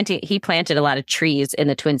he planted a lot of trees in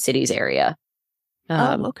the Twin Cities area.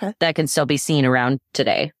 That can still be seen around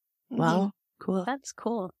today. Wow. Cool. That's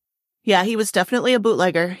cool. Yeah, he was definitely a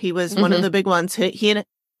bootlegger. He was one of the big ones. He had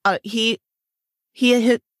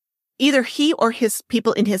either he or his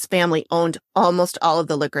people in his family owned almost all of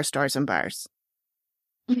the liquor stores and bars.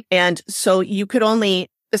 And so you could only,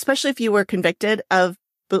 especially if you were convicted of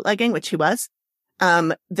bootlegging, which he was,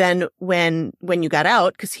 then when you got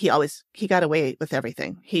out, because he got away with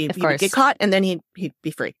everything. He would get caught and then he'd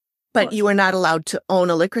be free. But you were not allowed to own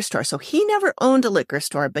a liquor store. So he never owned a liquor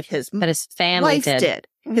store, but his family wife did.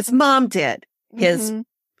 His mom did. His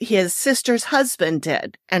sister's husband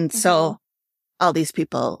did. And so all these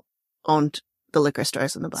people owned the liquor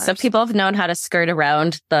stores and the bars. Some people have known how to skirt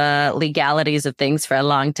around the legalities of things for a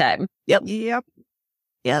long time. Yep.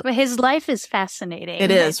 But his life is fascinating.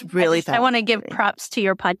 It is really fascinating. I want to give props to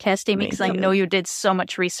your podcast, Amy, because I know you did so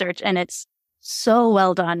much research and it's so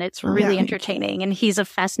well done. It's really entertaining, and he's a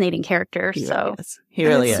fascinating character. He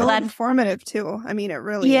really is. So informative too. I mean, it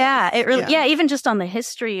really is. Even just on the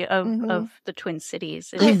history of the Twin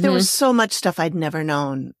Cities. There was so much stuff I'd never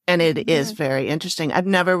known, and it is very interesting. I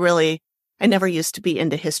never used to be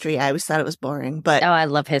into history. I always thought it was boring, but I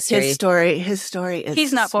love history. His story is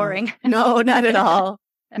he's not boring. No, not at all.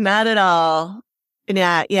 Not at all.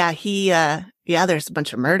 Yeah, there's a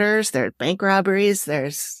bunch of murders, there's bank robberies,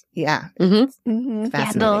 there's fascinating.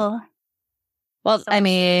 Scandal. Well, I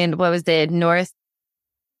mean, what was the Northfield?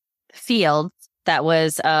 That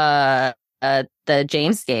was the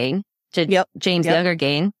James gang, James Younger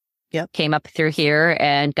gang. Came up through here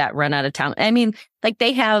and got run out of town. I mean, like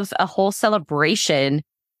they have a whole celebration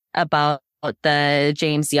about the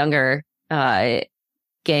James Younger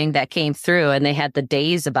gang that came through, and they had the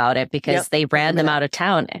days about it because they ran them out of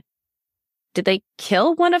town. Did they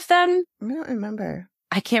kill one of them? I don't remember.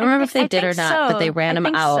 I can't remember if they did or not, but they ran him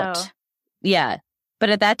out. So. Yeah. But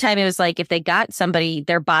at that time, it was like if they got somebody,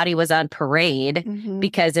 their body was on parade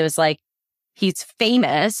because it was like, he's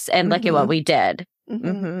famous and look at what we did.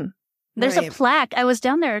 There's a plaque. I was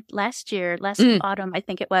down there last autumn, I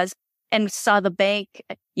think it was, and saw the bank.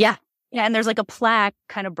 Yeah. Yeah. And there's like a plaque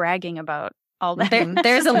kind of bragging about all that.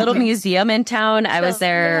 There's a little museum in town. I was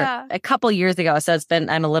there a couple years ago, so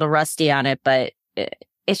I'm a little rusty on it, but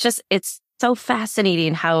it's so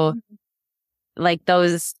fascinating how like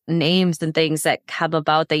those names and things that come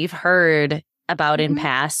about that you've heard about in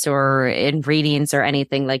past or in readings or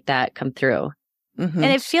anything like that come through. And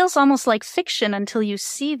it feels almost like fiction until you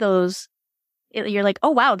see those you're like,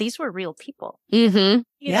 oh, wow, these were real people. Mm-hmm.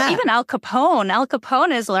 You know, even Al Capone. Al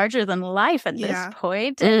Capone is larger than life at this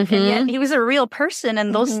point. And yet he was a real person,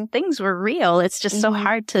 and those things were real. It's just so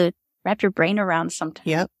hard to wrap your brain around sometimes.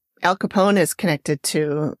 Yep. Al Capone is connected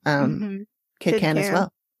to Kid Can as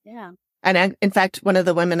well. Yeah. And in fact, one of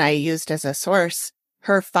the women I used as a source,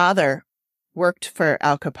 her father worked for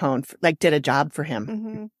Al Capone, did a job for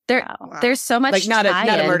him. There's so much not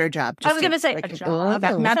a murder job. I was going to say a job.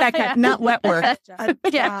 Not that kind, not wet work. A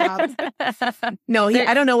job. No,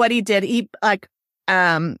 I don't know what he did. He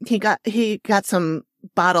got some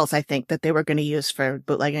bottles, I think, that they were going to use for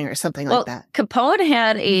bootlegging or something like that. Capone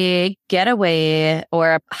had a getaway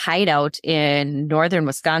or a hideout in northern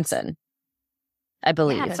Wisconsin, I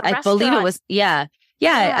believe. I believe it was,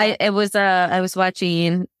 I was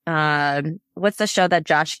watching, what's the show that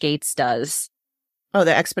Josh Gates does? Oh,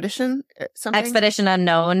 the Expedition? Something? Expedition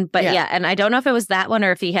Unknown. But and I don't know if it was that one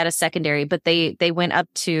or if he had a secondary, but they went up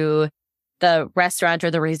to the restaurant or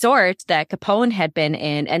the resort that Capone had been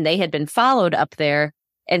in, and they had been followed up there.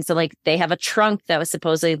 And so they have a trunk that was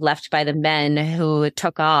supposedly left by the men who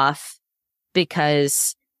took off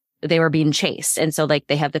because they were being chased. And so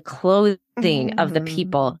they have the clothing of the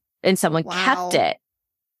people, and someone kept it.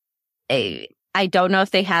 I don't know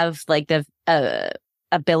if they have the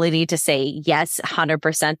ability to say, yes,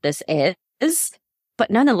 100% this is,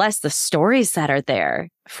 but nonetheless, the stories that are there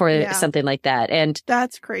for something like that. And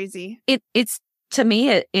that's crazy. It's to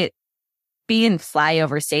me, it being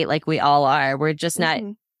flyover state like we all are, we're just not,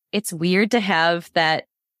 it's weird to have that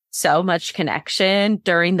so much connection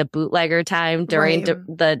during the bootlegger time, during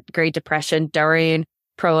the Great Depression, during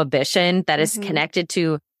Prohibition that is connected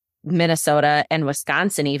to Minnesota and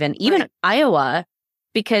Wisconsin, even Iowa,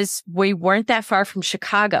 because we weren't that far from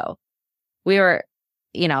Chicago. We were,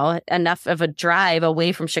 enough of a drive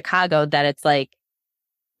away from Chicago that it's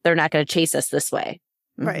they're not going to chase us this way.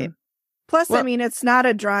 Right. Plus, it's not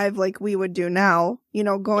a drive like we would do now,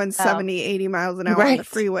 going 70, 80 miles an hour on the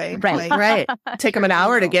freeway. Right. Take them an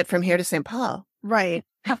hour to get from here to St. Paul. Right.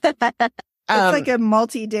 It's like a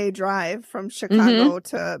multi-day drive from Chicago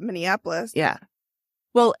to Minneapolis. Yeah.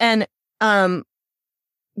 Well, and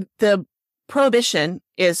the Prohibition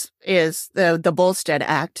is the Volstead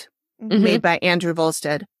Act made by Andrew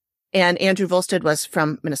Volstead, and Andrew Volstead was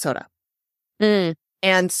from Minnesota.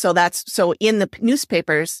 And so in the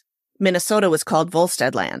newspapers, Minnesota was called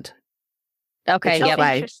Volstead Land. Okay, yeah,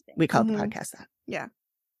 why we called the podcast that. Yeah, I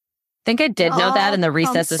think I did know that in the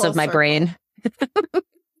recesses of my brain. It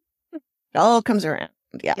all comes around.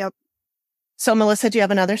 Yeah. Yep. So, Melissa, do you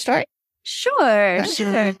have another story? Sure.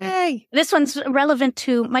 Hey. This one's relevant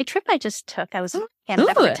to my trip I just took. I was in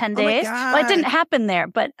Canada for 10 days. Well, it didn't happen there,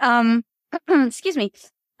 but excuse me.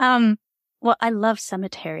 Well, I love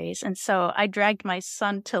cemeteries, and so I dragged my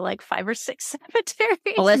son to 5 or 6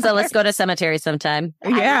 cemeteries. Melissa, let's go to cemeteries sometime.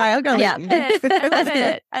 Yeah, I'll go. Yeah,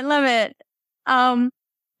 I love it.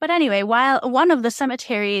 But anyway, while one of the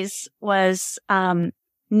cemeteries was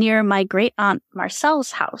near my great aunt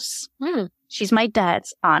Marcel's house. She's my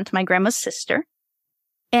dad's aunt, my grandma's sister.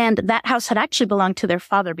 And that house had actually belonged to their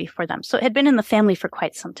father before them. So it had been in the family for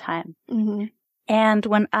quite some time. And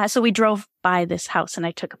so we drove by this house and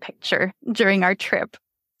I took a picture during our trip.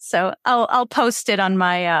 So I'll post it on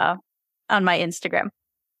my Instagram.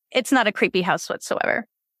 It's not a creepy house whatsoever.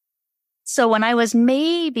 So when I was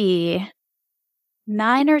maybe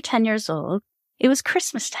 9 or 10 years old, it was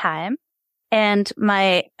Christmas time. And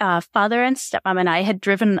my father and stepmom and I had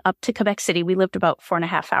driven up to Quebec City. We lived about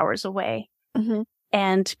 4.5 hours away.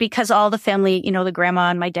 And because all the family, the grandma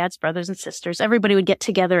and my dad's brothers and sisters, everybody would get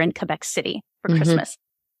together in Quebec City for Christmas.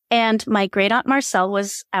 And my great aunt Marcel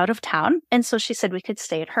was out of town. And so she said we could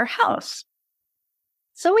stay at her house.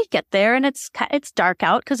 So we get there and it's dark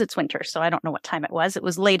out because it's winter. So I don't know what time it was. It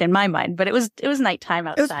was late in my mind, but it was nighttime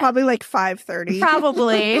outside. It was probably 5:30.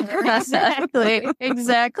 Probably.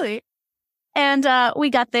 Exactly. And we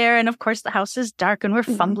got there, and of course the house is dark, and we're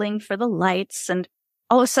fumbling for the lights, and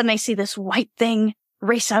all of a sudden I see this white thing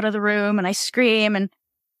race out of the room, and I scream, and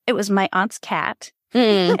it was my aunt's cat.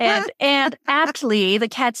 And aptly, the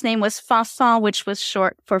cat's name was Fanfan, which was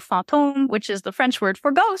short for fantôme, which is the French word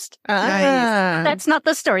for ghost. Nice. That's not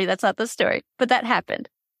the story, but that happened.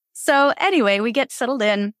 So anyway, we get settled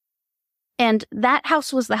in, and that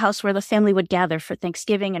house was the house where the family would gather for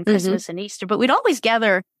Thanksgiving and Christmas and Easter, but we'd always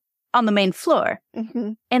gather on the main floor.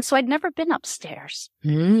 And so I'd never been upstairs.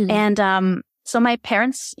 And so my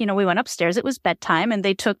parents, we went upstairs. It was bedtime, and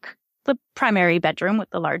they took the primary bedroom with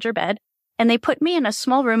the larger bed, and they put me in a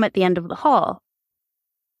small room at the end of the hall.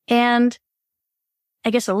 And I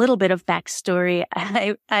guess a little bit of backstory.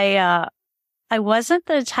 I I wasn't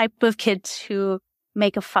the type of kid to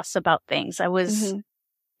make a fuss about things. I was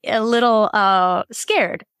a little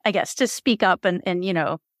scared, I guess, to speak up and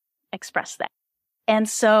express that. And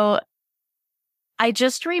so I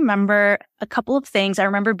just remember a couple of things. I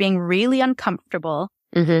remember being really uncomfortable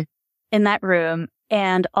in that room.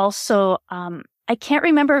 And also, I can't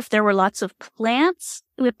remember if there were lots of plants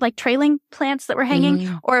with like trailing plants that were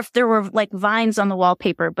hanging or if there were like vines on the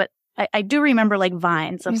wallpaper, but I do remember like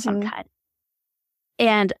vines of some kind.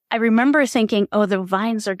 And I remember thinking, oh, the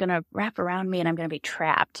vines are going to wrap around me and I'm going to be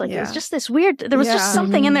trapped. Like it was just this weird, there was just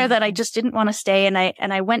something in there that I just didn't want to stay. And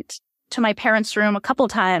I went to my parents' room a couple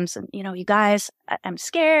times and, you guys, I'm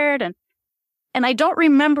scared. And I don't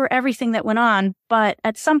remember everything that went on, but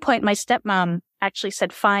at some point my stepmom actually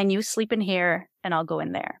said, fine, you sleep in here and I'll go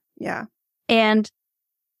in there. Yeah. And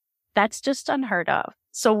that's just unheard of.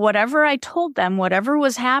 So whatever I told them, whatever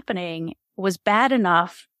was happening was bad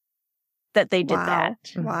enough that they did that.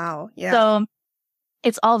 Wow. Yeah. So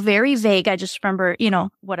it's all very vague. I just remember,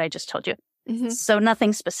 what I just told you. So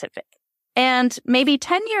nothing specific. And maybe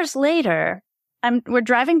 10 years later, we're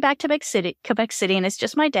driving back to Quebec City, and it's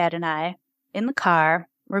just my dad and I in the car.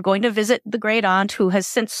 We're going to visit the great aunt who has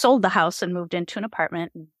since sold the house and moved into an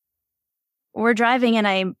apartment. We're driving, and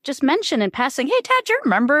I just mentioned in passing, hey, Dad, do you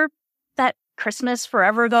remember that Christmas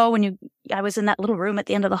forever ago when I was in that little room at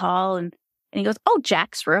the end of the hall? And he goes, oh,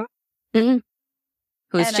 Jack's room. Who's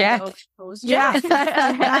And Jack? Who's Jack?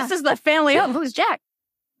 This is the family. Oh, who's Jack?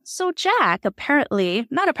 So Jack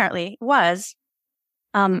was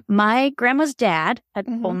my grandma's dad had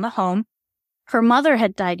owned the home. Her mother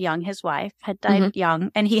had died young. His wife had died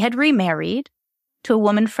young, and he had remarried to a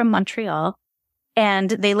woman from Montreal, and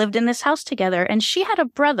they lived in this house together. And she had a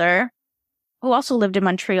brother who also lived in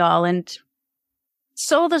Montreal. And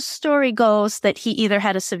so the story goes that he either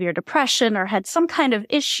had a severe depression or had some kind of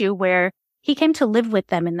issue where he came to live with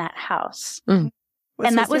them in that house. And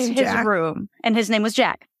that was his room. And his name was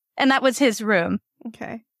Jack. And that was his room.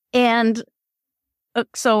 Okay. And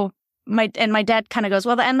so my dad kind of goes,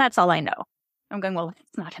 well, and that's all I know. I'm going, well,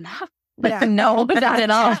 it's not enough. But no, but not at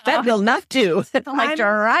all. That will not do. I'm like,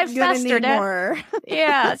 drive faster, Dad.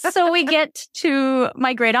 Yeah. So we get to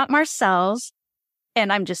my great aunt Marcel's,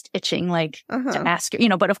 and I'm just itching to ask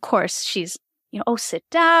her, but of course she's, oh, sit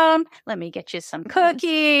down. Let me get you some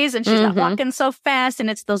cookies. And she's not walking so fast. And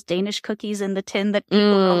it's those Danish cookies in the tin that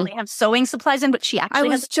people only have sewing supplies in, but she actually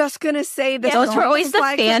I was just going to say that those were always the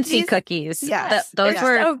fancy cookies. Yes. Those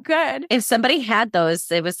were so good. If somebody had those,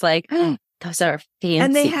 it was like, those are fancy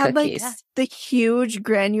and they had cookies. the huge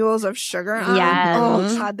granules of sugar on them. Yes.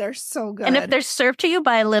 Oh, God, they're so good. And if they're served to you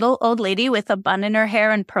by a little old lady with a bun in her hair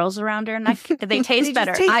and pearls around her neck, they taste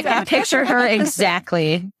better. I can picture her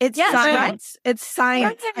exactly. It's science. It's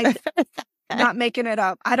science. I'm not making it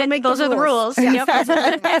up. I don't make those are the rules. Yep.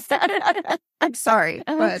 I'm sorry.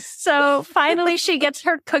 But so finally she gets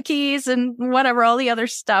her cookies and whatever, all the other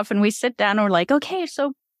stuff. And we sit down and we're like, okay,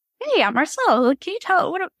 so hey, Aunt Marcel, can you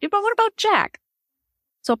tell, what about Jack?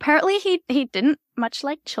 So apparently he didn't much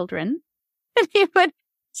like children. And he would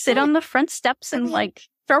sit on the front steps and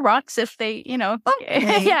throw rocks if they, claim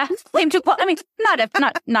to, I mean,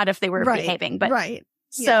 not if they were behaving, but. Right.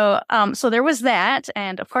 So, so there was that.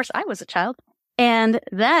 And of course I was a child. And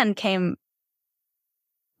then came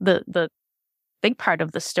the big part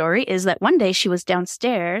of the story is that one day she was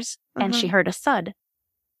downstairs and she heard a thud.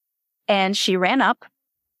 And she ran up.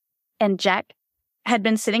 And Jack had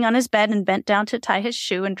been sitting on his bed and bent down to tie his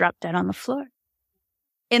shoe and dropped dead on the floor.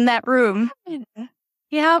 In that room.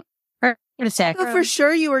 Yeah. So for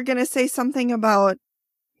sure you were going to say something about,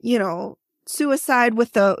 suicide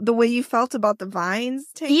with the way you felt about the vines.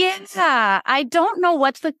 Yeah. I don't know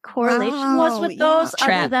what the correlation was with those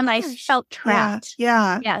other than I felt trapped.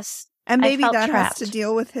 Yeah. Yes. And maybe that has to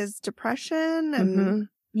deal with his depression. And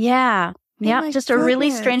Yeah. Yeah, just a really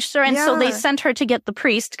strange story. And so they sent her to get the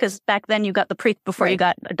priest, because back then you got the priest before you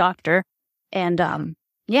got a doctor. And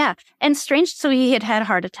and strange. So he had a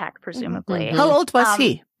heart attack, presumably. How old was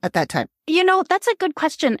he at that time? That's a good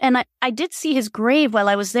question. And I did see his grave while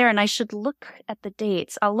I was there, and I should look at the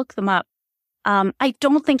dates. I'll look them up. I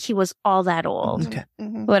don't think he was all that old. Okay.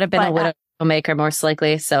 Would have been a widowmaker, most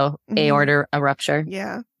likely. So aorta rupture.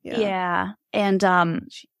 Yeah.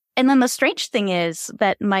 And then the strange thing is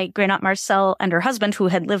that my great aunt Marcel and her husband, who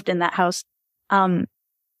had lived in that house,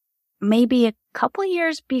 maybe a couple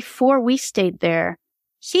years before we stayed there,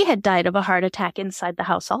 she had died of a heart attack inside the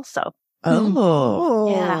house also. Oh.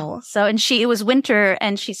 Yeah. So, it was winter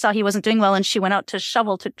and she saw he wasn't doing well and she went out to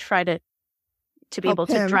shovel to try to to be able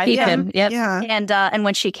to him. drive Keep him. him. Yep. Yeah. And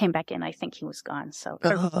when she came back in, I think he was gone. So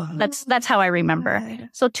Oh. that's how I remember. God.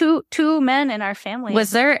 So two men in our family.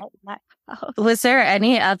 Was there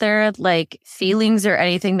any other like feelings or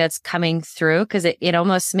anything that's coming through? Because it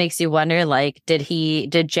almost makes you wonder, like,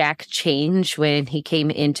 did Jack change when he came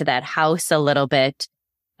into that house a little bit,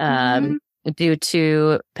 due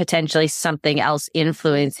to potentially something else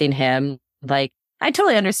influencing him? Like, I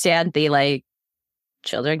totally understand the like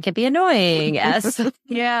children can be annoying as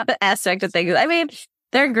Yeah. the aspect of things. I mean,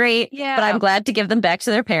 they're great, Yeah. but I'm glad to give them back to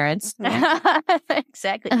their parents.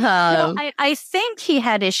 Exactly. I think he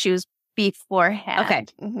had issues beforehand. Okay.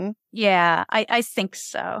 Mm-hmm. Yeah, I think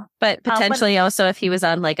so. But potentially also if he was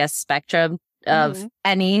on like a spectrum of Mhm.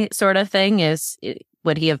 any sort of thing,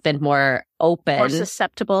 would he have been more open? More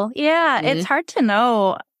susceptible. Yeah, it's hard to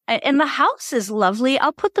know. And the house is lovely.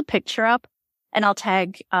 I'll put the picture up and I'll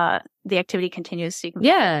tag the activity continues so you can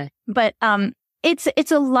Yeah. But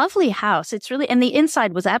it's a lovely house. It's really, and the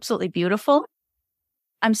inside was absolutely beautiful.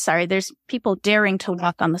 I'm sorry, there's people daring to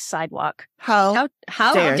walk on the sidewalk. How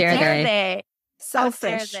How dare dare Dare they? they?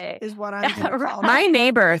 Selfish they? is what I'm going to call it. my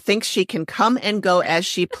neighbor thinks she can come and go as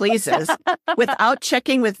she pleases without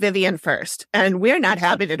checking with Vivian first, and we're not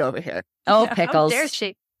having it over here. Oh, How pickles. dare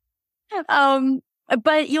she?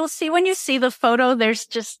 But you'll see when you see the photo, there's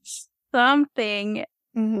just something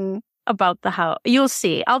Mm-hmm. about the house. You'll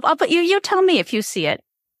see. I'll put you tell me if you see it.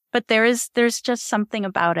 But there's just something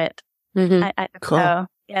about it. Mhm. Cool. So,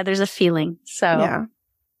 yeah, there's a feeling. So Yeah.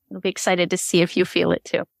 I'll be excited to see if you feel it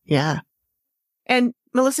too. Yeah. And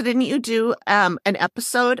Melissa, didn't you do an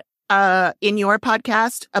episode in your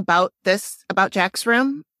podcast about Jack's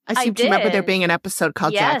Room? I seem to remember there did. being an episode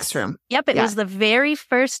called Jack's Room. Yep, it Yeah. was the very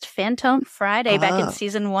first Phantom Friday back in Oh.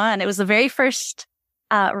 season 1. It was the very first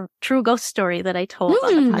true ghost story that I told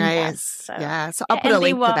on the podcast. Nice. So- Yeah. So I'll put And a the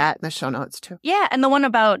link to one- that in the show notes too. Yeah, and the one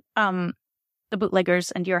about the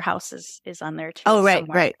bootleggers and your house is on there too. Oh, right,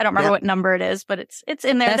 somewhere. right. I don't remember Yep. what number it is, but it's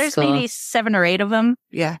in there. That's There's cool. maybe 7 or 8 of them.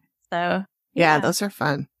 Yeah. So Yeah. Those are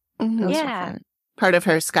fun. Mhm. Those are Yeah. fun. Part of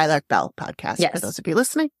her Skylark Bell podcast for Yes. those of you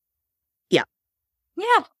listening.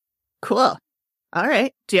 yeah. Cool. All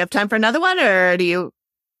right. Do you have time for another one or do you?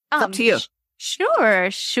 It's up to you. Sure.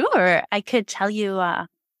 I could tell you. Do you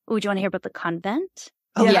want to hear about the convent?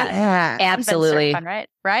 Oh, Yeah. yeah. Absolutely. Convents are fun,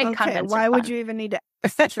 right? Okay, Convents are why would fun. you even need to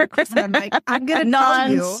I'm like, I'm going to tell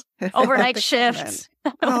you. Nuns, overnight The shifts?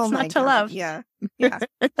 Oh What's my not to God. love? Yeah. Yeah.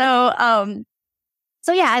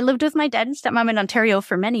 So yeah, I lived with my dad and stepmom in Ontario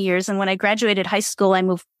for many years. And when I graduated high school, I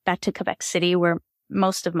moved back to Quebec City where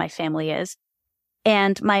most of my family is.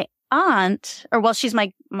 And my aunt, she's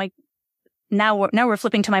my, now we're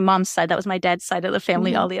flipping to my mom's side. That was my dad's side of the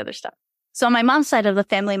family, all the other stuff. So on my mom's side of the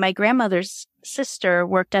family, my grandmother's sister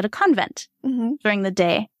worked at a convent Mm-hmm. during the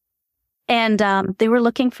day. And they were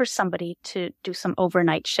looking for somebody to do some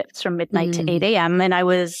overnight shifts from midnight to 8 a.m. And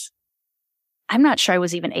I'm not sure I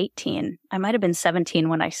was even 18. I might have been 17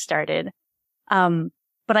 when I started.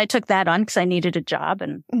 But I took that on because I needed a job.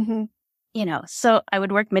 And, Mm-hmm. so I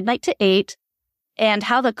would work midnight to 8. And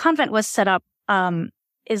how the convent was set up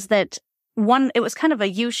is that it was kind of a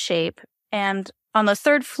U shape. And on the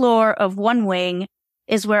 3rd floor of one wing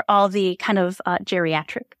is where all the kind of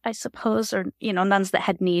geriatric, I suppose, or, nuns that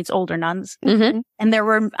had needs, older nuns. Mm-hmm. And there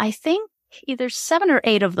were, I think, either 7 or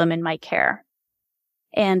 8 of them in my care.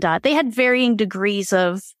 And they had varying degrees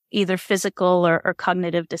of either physical or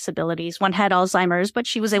cognitive disabilities. One had Alzheimer's, but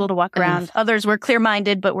she was able to walk around. Others were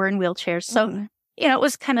clear-minded, but were in wheelchairs. So, it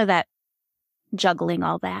was kind of that juggling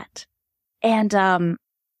all that. And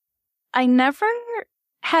I never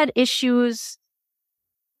had issues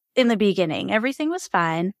in the beginning. Everything was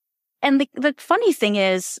fine. And the funny thing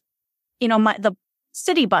is, the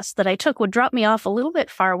city bus that I took would drop me off a little bit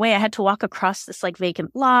far away. I had to walk across this like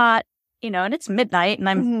vacant lot, and it's midnight and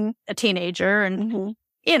I'm a teenager and,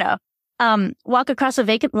 walk across a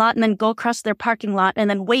vacant lot and then go across their parking lot and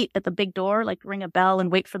then wait at the big door, like ring a bell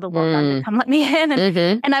and wait for the walk-on to come let me in.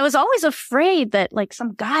 And I was always afraid that like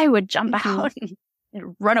some guy would jump out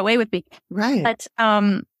and run away with me. Right.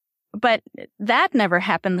 But that never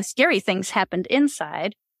happened. The scary things happened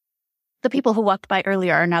inside. The people who walked by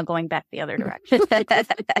earlier are now going back the other direction.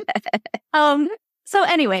 So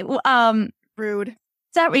anyway, Rude.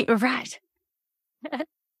 right.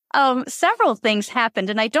 Several things happened,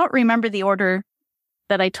 and I don't remember the order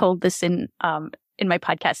that I told this in my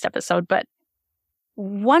podcast episode, but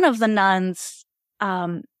one of the nuns,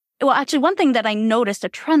 actually one thing that I noticed, a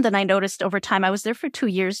trend that I noticed over time, I was there for 2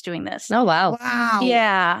 years doing this. Oh, wow. Wow.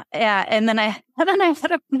 Yeah. And then I had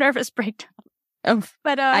a nervous breakdown.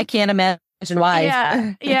 But I can't imagine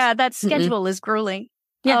why. yeah, that schedule is grueling.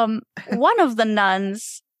 Yeah. One of the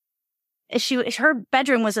nuns, her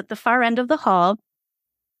bedroom was at the far end of the hall.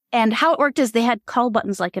 And how it worked is they had call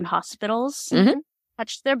buttons like in hospitals,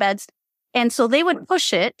 touched their beds. And so they would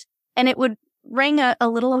push it and it would ring a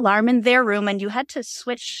little alarm in their room, and you had to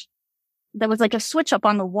switch. There was like a switch up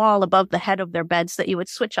on the wall above the head of their beds that you would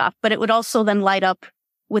switch off, but it would also then light up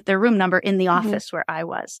with their room number in the office where I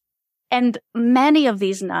was. And many of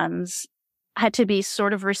these nuns had to be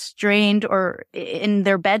sort of restrained or in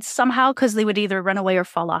their beds somehow because they would either run away or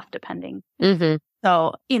fall off, depending.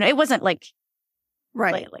 So, it wasn't like,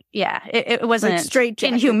 right. It wasn't like straight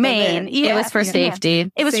inhumane. It was for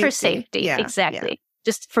safety. It was for safety. Yeah. Exactly. Yeah.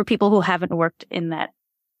 Just for people who haven't worked in that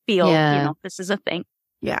field, this is a thing.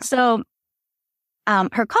 Yeah. So,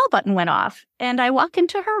 her call button went off and I walk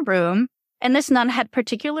into her room, and this nun had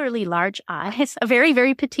particularly large eyes, a very,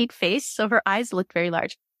 very petite face. So her eyes looked very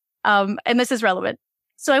large. And this is relevant.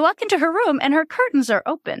 So I walk into her room and her curtains are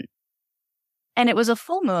open, and it was a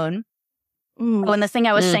full moon. Oh, and the thing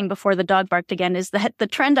I was saying before the dog barked again is that the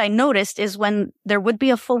trend I noticed is when there would be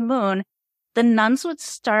a full moon, the nuns would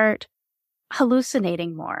start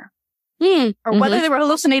hallucinating more. Or whether they were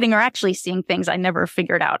hallucinating or actually seeing things, I never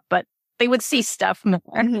figured out, but they would see stuff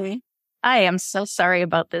more. I am so sorry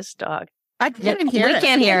about this dog. I can't hear We it.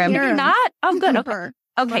 can't hear him. You're not? Oh, good.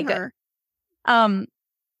 Okay, good.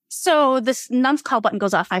 So this nun's call button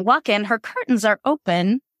goes off. I walk in, her curtains are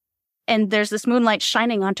open, and there's this moonlight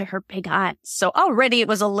shining onto her big eyes. So already it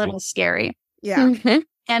was a little scary. Yeah.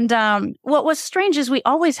 And what was strange is we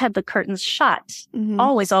always had the curtains shut.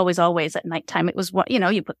 Always, always, always at nighttime. It was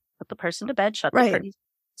you put the person to bed, shut the curtains.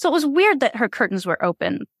 So it was weird that her curtains were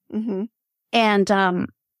open. And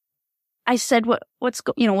I said, what's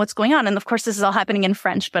going on? And of course, this is all happening in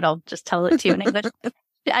French, but I'll just tell it to you in English.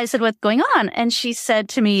 I said, what's going on? And she said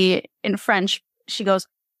to me in French, she goes,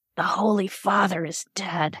 "The Holy Father is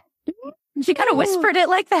dead." She kind of whispered it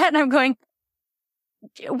like that. And I'm going,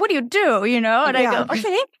 what do you do? And I go,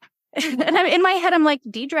 okay. And in my head, I'm like,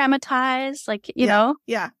 de-dramatize, know.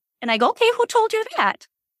 Yeah. And I go, okay, who told you that?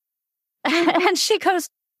 And she goes,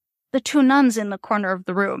 the two nuns in the corner of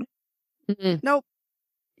the room. Nope.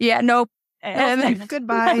 Yeah, nope. And then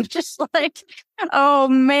goodbye. I'm just like, oh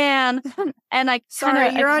man. And I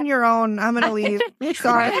sorry, you're on your own. I'm gonna leave.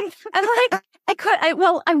 Sorry. I'm like,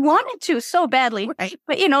 I wanted to so badly, right.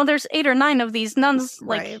 But there's 8 or 9 of these nuns.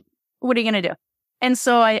 Like, what are you gonna do? And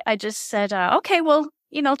so I just said, okay, well,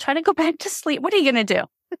 try to go back to sleep. What are you gonna do?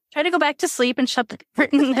 Try to go back to sleep and shut the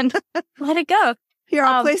curtain and let it go. Here,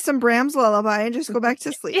 I'll play some Bram's lullaby and just go back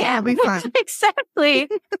to sleep. Yeah, I'll be fine. Exactly.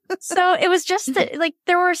 So it was just that,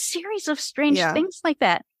 there were a series of strange things like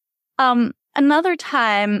that. Another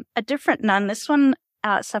time, a different nun, this one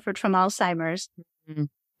suffered from Alzheimer's.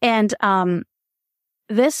 And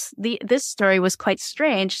this story was quite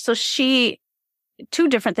strange. So 2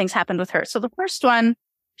 different things happened with her. So the first one,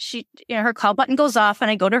 her call button goes off and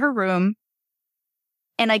I go to her room.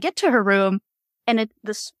 And I get to her room and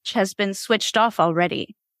the switch has been switched off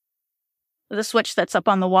already. The switch that's up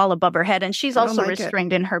on the wall above her head. And she's also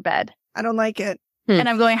restrained in her bed. I don't like it. And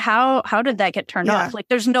I'm going, how did that get turned off? Like,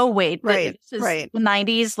 there's no way. Right. The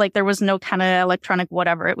 90s, like there was no kind of electronic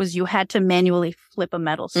whatever. It was, you had to manually flip a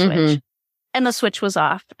metal switch. And the switch was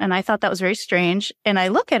off. And I thought that was very strange. And I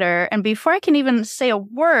look at her, and before I can even say a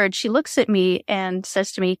word, she looks at me and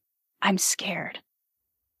says to me, "I'm scared."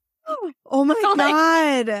 Oh my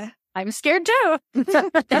God. I'm scared too.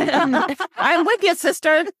 I'm with you,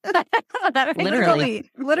 sister. Literally.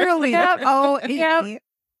 Yep. Oh,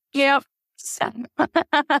 Yep.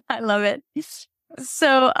 I love it.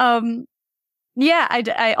 So,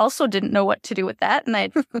 I also didn't know what to do with that. And I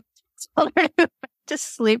told her to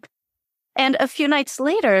sleep. And a few nights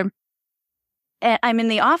later, I'm in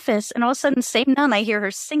the office and all of a sudden, same nun, I hear her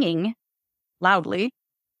singing loudly.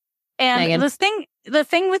 And Megan. the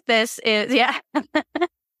thing with this is,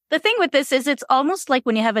 the thing with this is it's almost like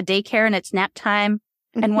when you have a daycare and it's nap time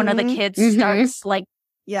and one of the kids starts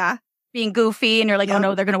being goofy and you're like, oh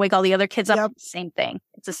no, they're going to wake all the other kids up. Same thing.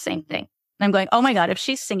 It's the same thing. And I'm going, oh my God, if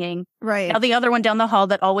she's singing, now the other one down the hall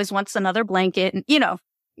that always wants another blanket and,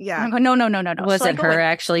 Yeah. I'm going, no. Was it her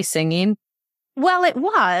actually singing? Well, it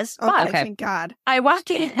was. Okay, but thank God. I walk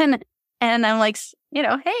in and I'm like,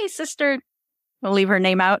 hey, sister. We'll leave her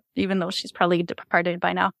name out, even though she's probably departed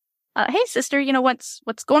by now. Hey, sister, what's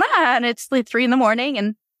going on? It's like 3 a.m.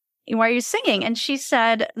 and why are you singing? And she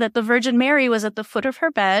said that the Virgin Mary was at the foot of her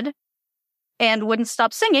bed and wouldn't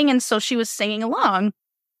stop singing. And so she was singing along.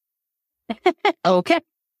 Okay.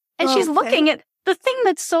 And she's looking at the thing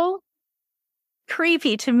that's so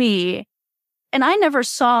creepy to me And I never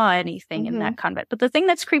saw anything in that convent. But the thing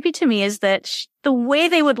that's creepy to me is that the way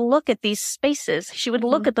they would look at these spaces, she would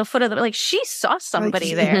look at the foot of the, like, she saw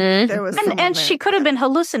somebody there. There was And she could have been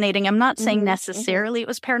hallucinating. I'm not saying necessarily it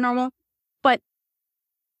was paranormal, but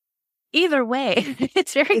either way,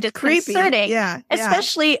 it's very disconcerting. Creepy. Yeah.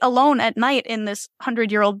 Especially alone at night in this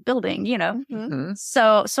 100-year-old building, you know?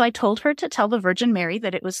 So I told her to tell the Virgin Mary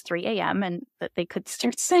that it was 3 a.m. and that they could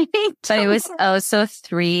start singing. But it was also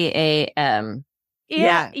 3 a.m.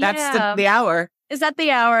 Yeah, that's the hour. Is that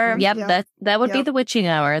the hour? Yep, that would be the witching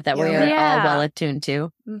hour that we are all well attuned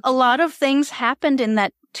to. A lot of things happened in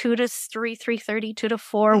that 2 to 3, 3:30, 2 to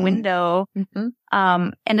 4 window,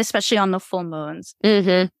 and especially on the full moons.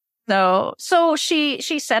 So she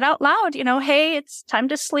said out loud, you know, hey, it's time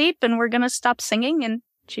to sleep and we're going to stop singing. And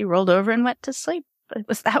she rolled over and went to sleep.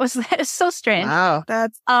 That was so strange. Wow.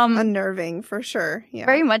 That's unnerving for sure. Yeah.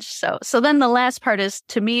 Very much so. So then the last part is,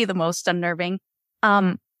 to me, the most unnerving.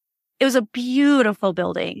 It was a beautiful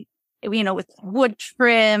building, you know, with wood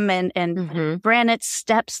trim and granite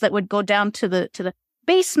steps that would go down to the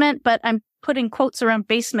basement. But I'm putting quotes around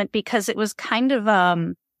basement because it was kind of,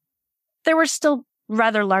 there were still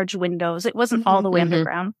rather large windows. It wasn't all the way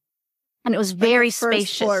underground. And it was very like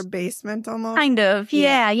spacious. First floor basement almost. Kind of.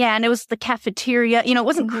 Yeah. And it was the cafeteria. You know, it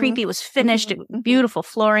wasn't creepy. It was finished. Beautiful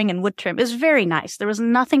flooring and wood trim. It was very nice. There was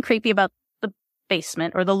nothing creepy about the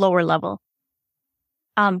basement or the lower level.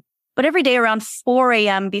 But every day around 4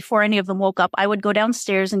 a.m. before any of them woke up, I would go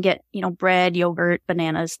downstairs and get, you know, bread, yogurt,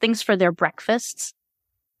 bananas, things for their breakfasts.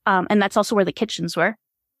 And that's also where the kitchens were.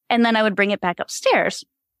 And then I would bring it back upstairs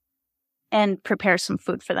and prepare some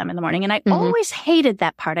food for them in the morning. And I always hated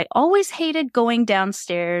that part. I always hated going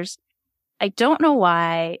downstairs. I don't know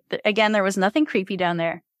why. Again, there was nothing creepy down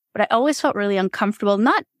there, but I always felt really uncomfortable,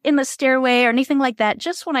 not in the stairway or anything like that,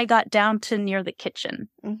 just when I got down to near the kitchen.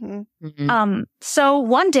 So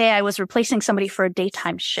one day I was replacing somebody for a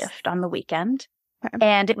daytime shift on the weekend.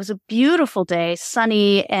 And it was a beautiful day,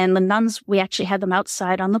 sunny, and the nuns, we actually had them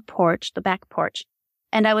outside on the porch, the back porch.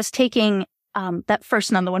 And I was taking that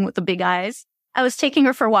first nun, the one with the big eyes, I was taking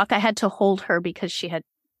her for a walk. I had to hold her because she had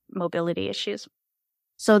mobility issues.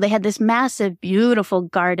 So they had this massive, beautiful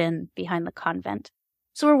garden behind the convent.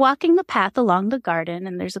 So we're walking the path along the garden,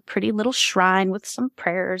 and there's a pretty little shrine with some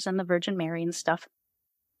prayers and the Virgin Mary and stuff.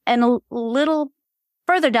 And a little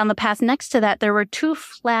further down the path next to that, there were 2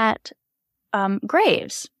 flat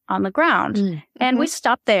graves on the ground. And we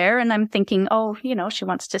stopped there, and I'm thinking, oh, you know, she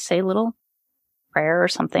wants to say a little prayer or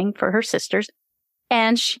something for her sisters.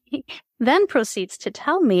 And she then proceeds to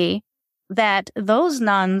tell me that those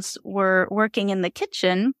nuns were working in the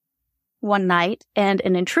kitchen one night and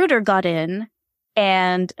an intruder got in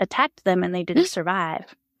and attacked them and they didn't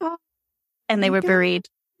survive. And they were buried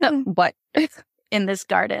in this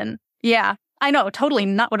garden. Yeah, I know. Totally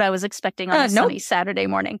not what I was expecting on a sunny Saturday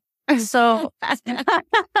morning. So,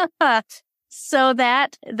 so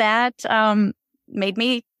that made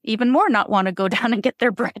me even more not want to go down and get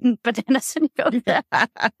their bread and bananas and go there.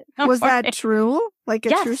 Was that true? Like a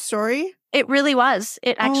true story? It really was.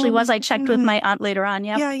 It actually was. I checked with my aunt later on.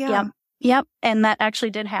 Yep. And that actually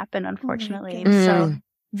did happen, unfortunately. So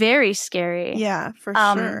very scary. Yeah, for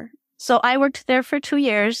sure. So I worked there for 2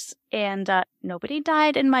 years and nobody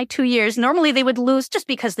died in my 2 years. Normally they would lose, just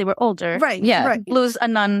because they were older. Right. Yeah. Right. Lose a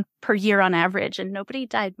nun per year on average, and nobody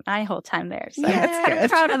died my whole time there. So I'm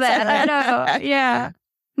proud of that. I know. Yeah.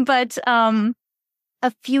 But I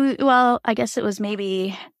guess it was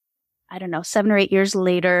maybe, 7 or 8 years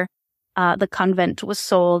later, the convent was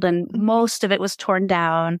sold and most of it was torn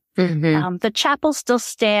down. The chapel still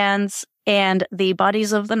stands and the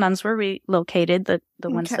bodies of the nuns were relocated, the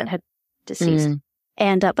ones that had deceased.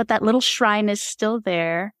 And but that little shrine is still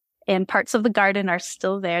there and parts of the garden are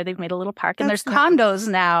still there. They've made a little park and there's condos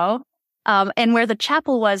now. And where the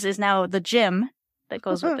chapel was is now the gym that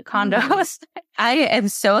goes with the condos. I am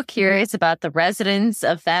so curious about the residents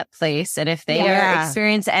of that place and if they are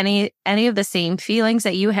experience any of the same feelings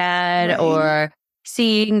that you had, or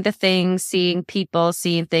seeing people,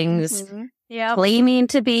 seeing things, claiming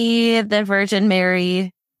to be the Virgin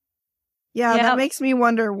Mary. Yeah, that makes me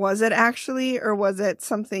wonder, was it actually, or was it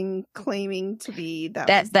something claiming to be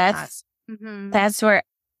that's where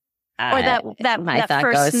or that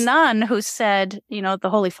first nun who said, the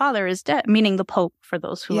Holy Father is dead, meaning the Pope, for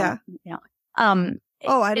those who I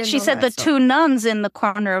didn't she said the 2 nuns in the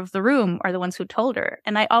corner of the room are the ones who told her.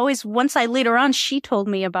 And later on, she told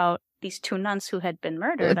me about these 2 nuns who had been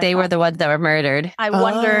murdered. They were the ones that were murdered. I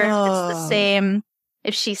wonder if it's the same,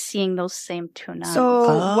 if she's seeing those same 2 nuns.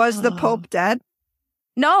 So was the Pope dead?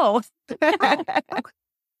 No.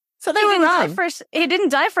 So they were wrong. He didn't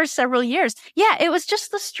die for several years. Yeah, it was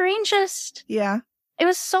just the strangest. Yeah. It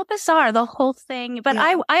was so bizarre, the whole thing. But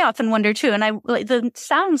I often wonder too, and the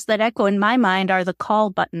sounds that echo in my mind are the call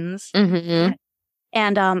buttons. Mm-hmm.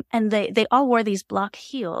 And they all wore these block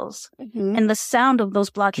heels. Mm-hmm. And the sound of those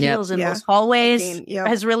block heels in those hallways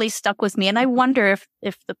has really stuck with me. And I wonder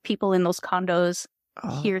if the people in those condos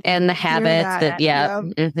hear and the habits that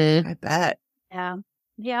Mm-hmm. I bet. Yeah.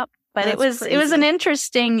 Yep. But That's it was an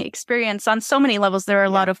interesting experience on so many levels. There are a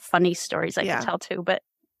lot of funny stories I can tell too. But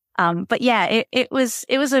yeah, it was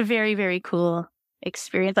a very, very cool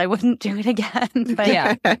experience. I wouldn't do it again. But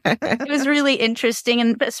Yeah. it was really interesting.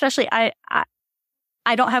 And especially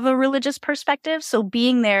I don't have a religious perspective. So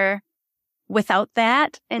being there without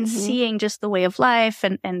that and seeing just the way of life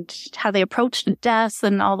and how they approached death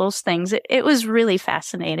and all those things, it was really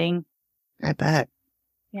fascinating. I bet.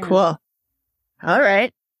 Yeah. Cool. All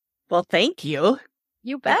right. Well, thank you.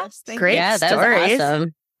 You bet. Great Yeah, that stories. was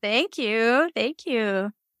awesome. Thank you. Thank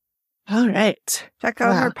you. All right. Check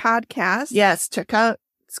out her podcast. Yes, check out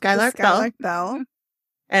Skylark Bell. Bell.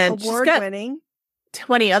 And she's got Award-winning.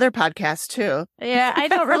 20 other podcasts too. Yeah, I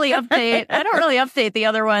don't really update the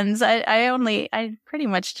other ones. I pretty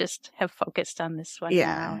much just have focused on this one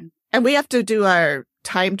now. And we have to do our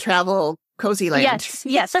time travel Cozy Land.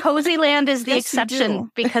 Yes. Cozy Land is the Yes, you exception do.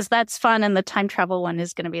 because that's fun, and the time travel one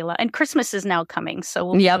is going to be a lot. And Christmas is now coming, so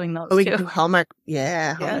we'll be doing those We too. can do Hallmark.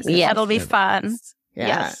 Yeah. Hallmark. Yeah. That'll be fun.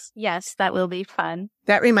 Yeah. Yes, that will be fun.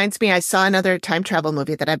 That reminds me, I saw another time travel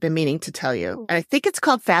movie that I've been meaning to tell you. And I think it's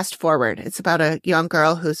called Fast Forward. It's about a young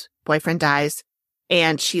girl whose boyfriend dies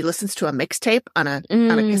and she listens to a mixtape on a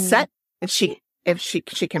cassette, and if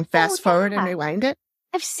she can fast forward and rewind it.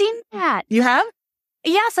 I've seen that. You have?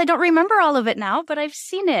 Yes, I don't remember all of it now, but I've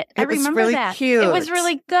seen it. I It was remember really that. cute. It was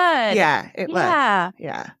really good. Yeah, it was. Yeah.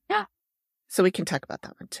 Yeah. So we can talk about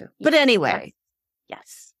that one too. But anyway,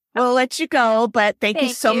 Yes. we'll let you go. But thank you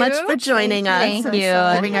so much for joining us. Thank and you.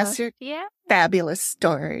 Giving us your fabulous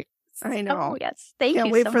story. I know. Oh, yes. Thank you.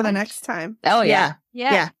 Can't wait so for the much. next time. Oh, yeah.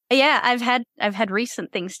 Yeah. I've had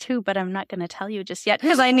recent things too, but I'm not going to tell you just yet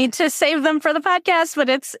because I need to save them for the podcast. But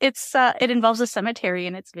it involves a cemetery,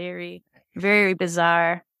 and it's very, very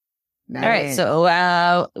bizarre. Nice. All right.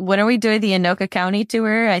 So when are we doing the Anoka County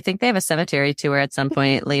tour? I think they have a cemetery tour at some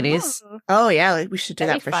point, ladies. Oh, yeah. We should do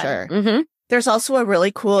That'd that be for fun. sure. Mm-hmm. There's also a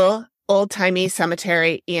really cool old-timey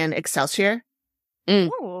cemetery in Excelsior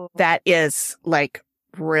Ooh. that is like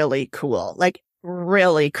really cool, like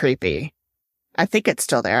really creepy. I think it's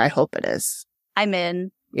still there. I hope it is. I'm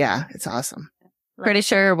in. Yeah, it's awesome. Pretty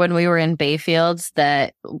sure when we were in Bayfields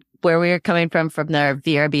that where we were coming from the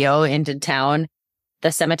VRBO into town,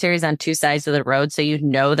 the cemetery is on two sides of the road. So you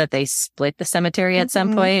know that they split the cemetery at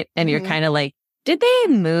some point, and you're kind of like, did they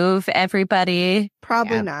move everybody?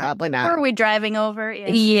 Probably Yeah, not. Probably Or not. are we driving over?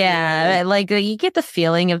 Yeah. Like you get the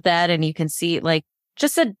feeling of that, and you can see like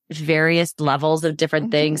just at various levels of different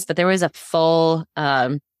things. But there was a full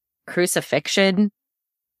crucifixion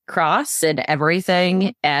cross and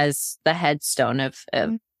everything as the headstone of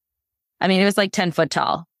I mean, it was like 10 foot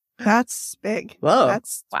tall. That's big. Whoa.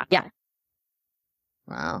 That's Wow. Yeah.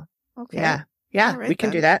 Wow. okay. Yeah. Yeah. All right, we can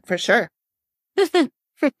then. do that for sure.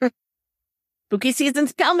 Spooky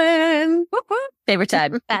season's coming. Favorite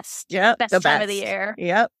time. Best. Yep. Best the time of best. the year.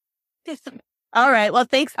 Yep. All right. Well,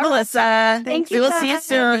 thanks, Melissa. Thank We you, will see you guys.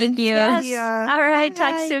 soon. Thank you. Yes. Yeah. All right.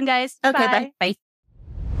 Bye. Talk soon, guys. Okay. Bye. Bye.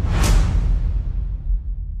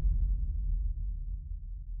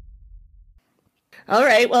 All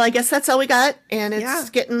right. Well, I guess that's all we got. And it's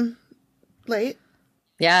getting late.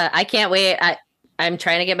 Yeah, I can't wait. I'm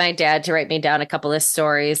trying to get my dad to write me down a couple of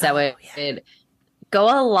stories that would go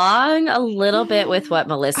along a little bit with what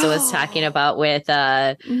Melissa was talking about with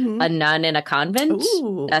a nun in a convent,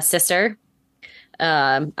 Ooh. a sister.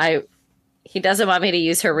 He doesn't want me to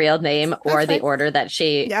use her real name or the fine. order that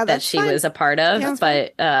she that's fine. was a part of, Yeah, that's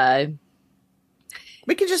but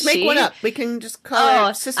We can just make She- one up. We can just call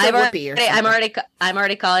her Sister Whoopi or something. I'm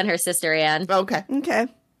already calling her Sister Ann. Okay. Okay.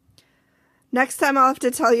 Next time I'll have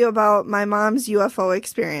to tell you about my mom's UFO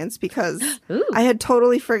experience because Ooh. I had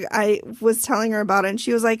totally I was telling her about it and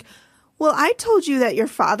she was like, "Well, I told you that your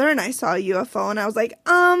father and I saw a UFO." And I was like,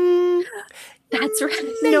 That's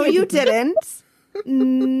right. no, you didn't.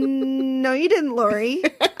 No, you didn't, Lori.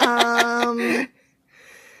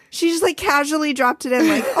 She just like casually dropped it in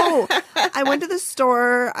like, "Oh, I went to the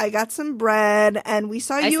store, I got some bread, and we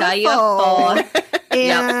saw a UFO. Saw UFO.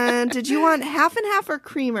 And did you want half and half or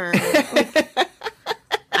creamer?"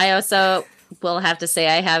 I also will have to say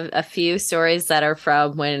I have a few stories that are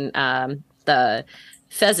from when the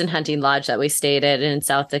pheasant hunting lodge that we stayed at in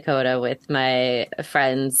South Dakota with my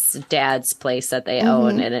friend's dad's place that they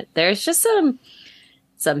own. And there's just some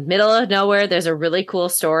middle of nowhere. There's a really cool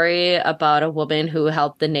story about a woman who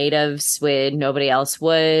helped the natives when nobody else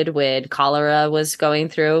would, when cholera was going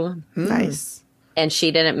through. Nice. And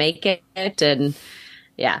she didn't make it. And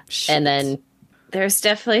yeah. Shit. And then there's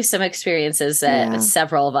definitely some experiences that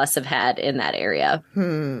several of us have had in that area.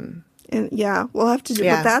 And yeah, we'll have to do,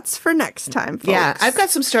 but that's for next time, folks. Yeah, I've got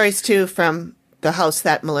some stories too from the house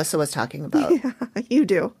that Melissa was talking about. Yeah, you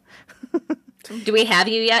do. Do we have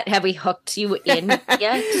you yet? Have we hooked you in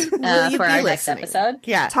yet for our next episode?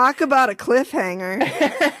 Yeah. Talk about a cliffhanger.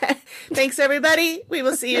 Thanks, everybody. We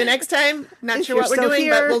will see you next time. Not If sure you're what we're still doing,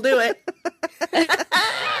 here. but we'll do it.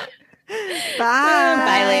 Bye.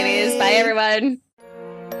 Bye, ladies. Bye, everyone.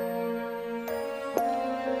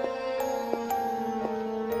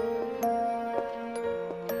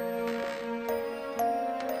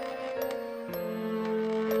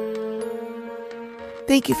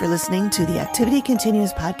 Thank you for listening to the Activity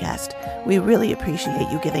Continues podcast. We really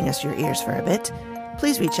appreciate you giving us your ears for a bit.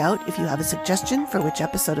 Please reach out if you have a suggestion for which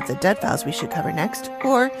episode of the Dead Files we should cover next,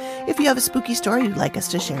 or if you have a spooky story you'd like us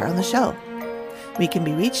to share on the show. We can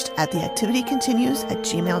be reached at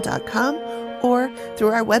theactivitycontinues@gmail.com or through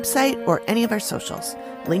our website or any of our socials.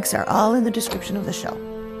 Links are all in the description of the show.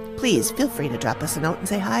 Please feel free to drop us a note and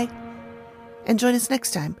say hi. And join us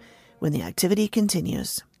next time when the activity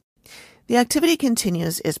continues. The Activity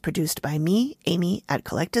Continues is produced by me, Amy, at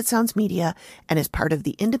Collected Sounds Media, and is part of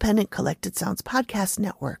the independent Collected Sounds podcast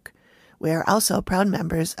network. We are also proud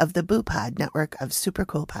members of the Boo Pod network of super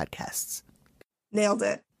cool podcasts. Nailed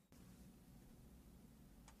it.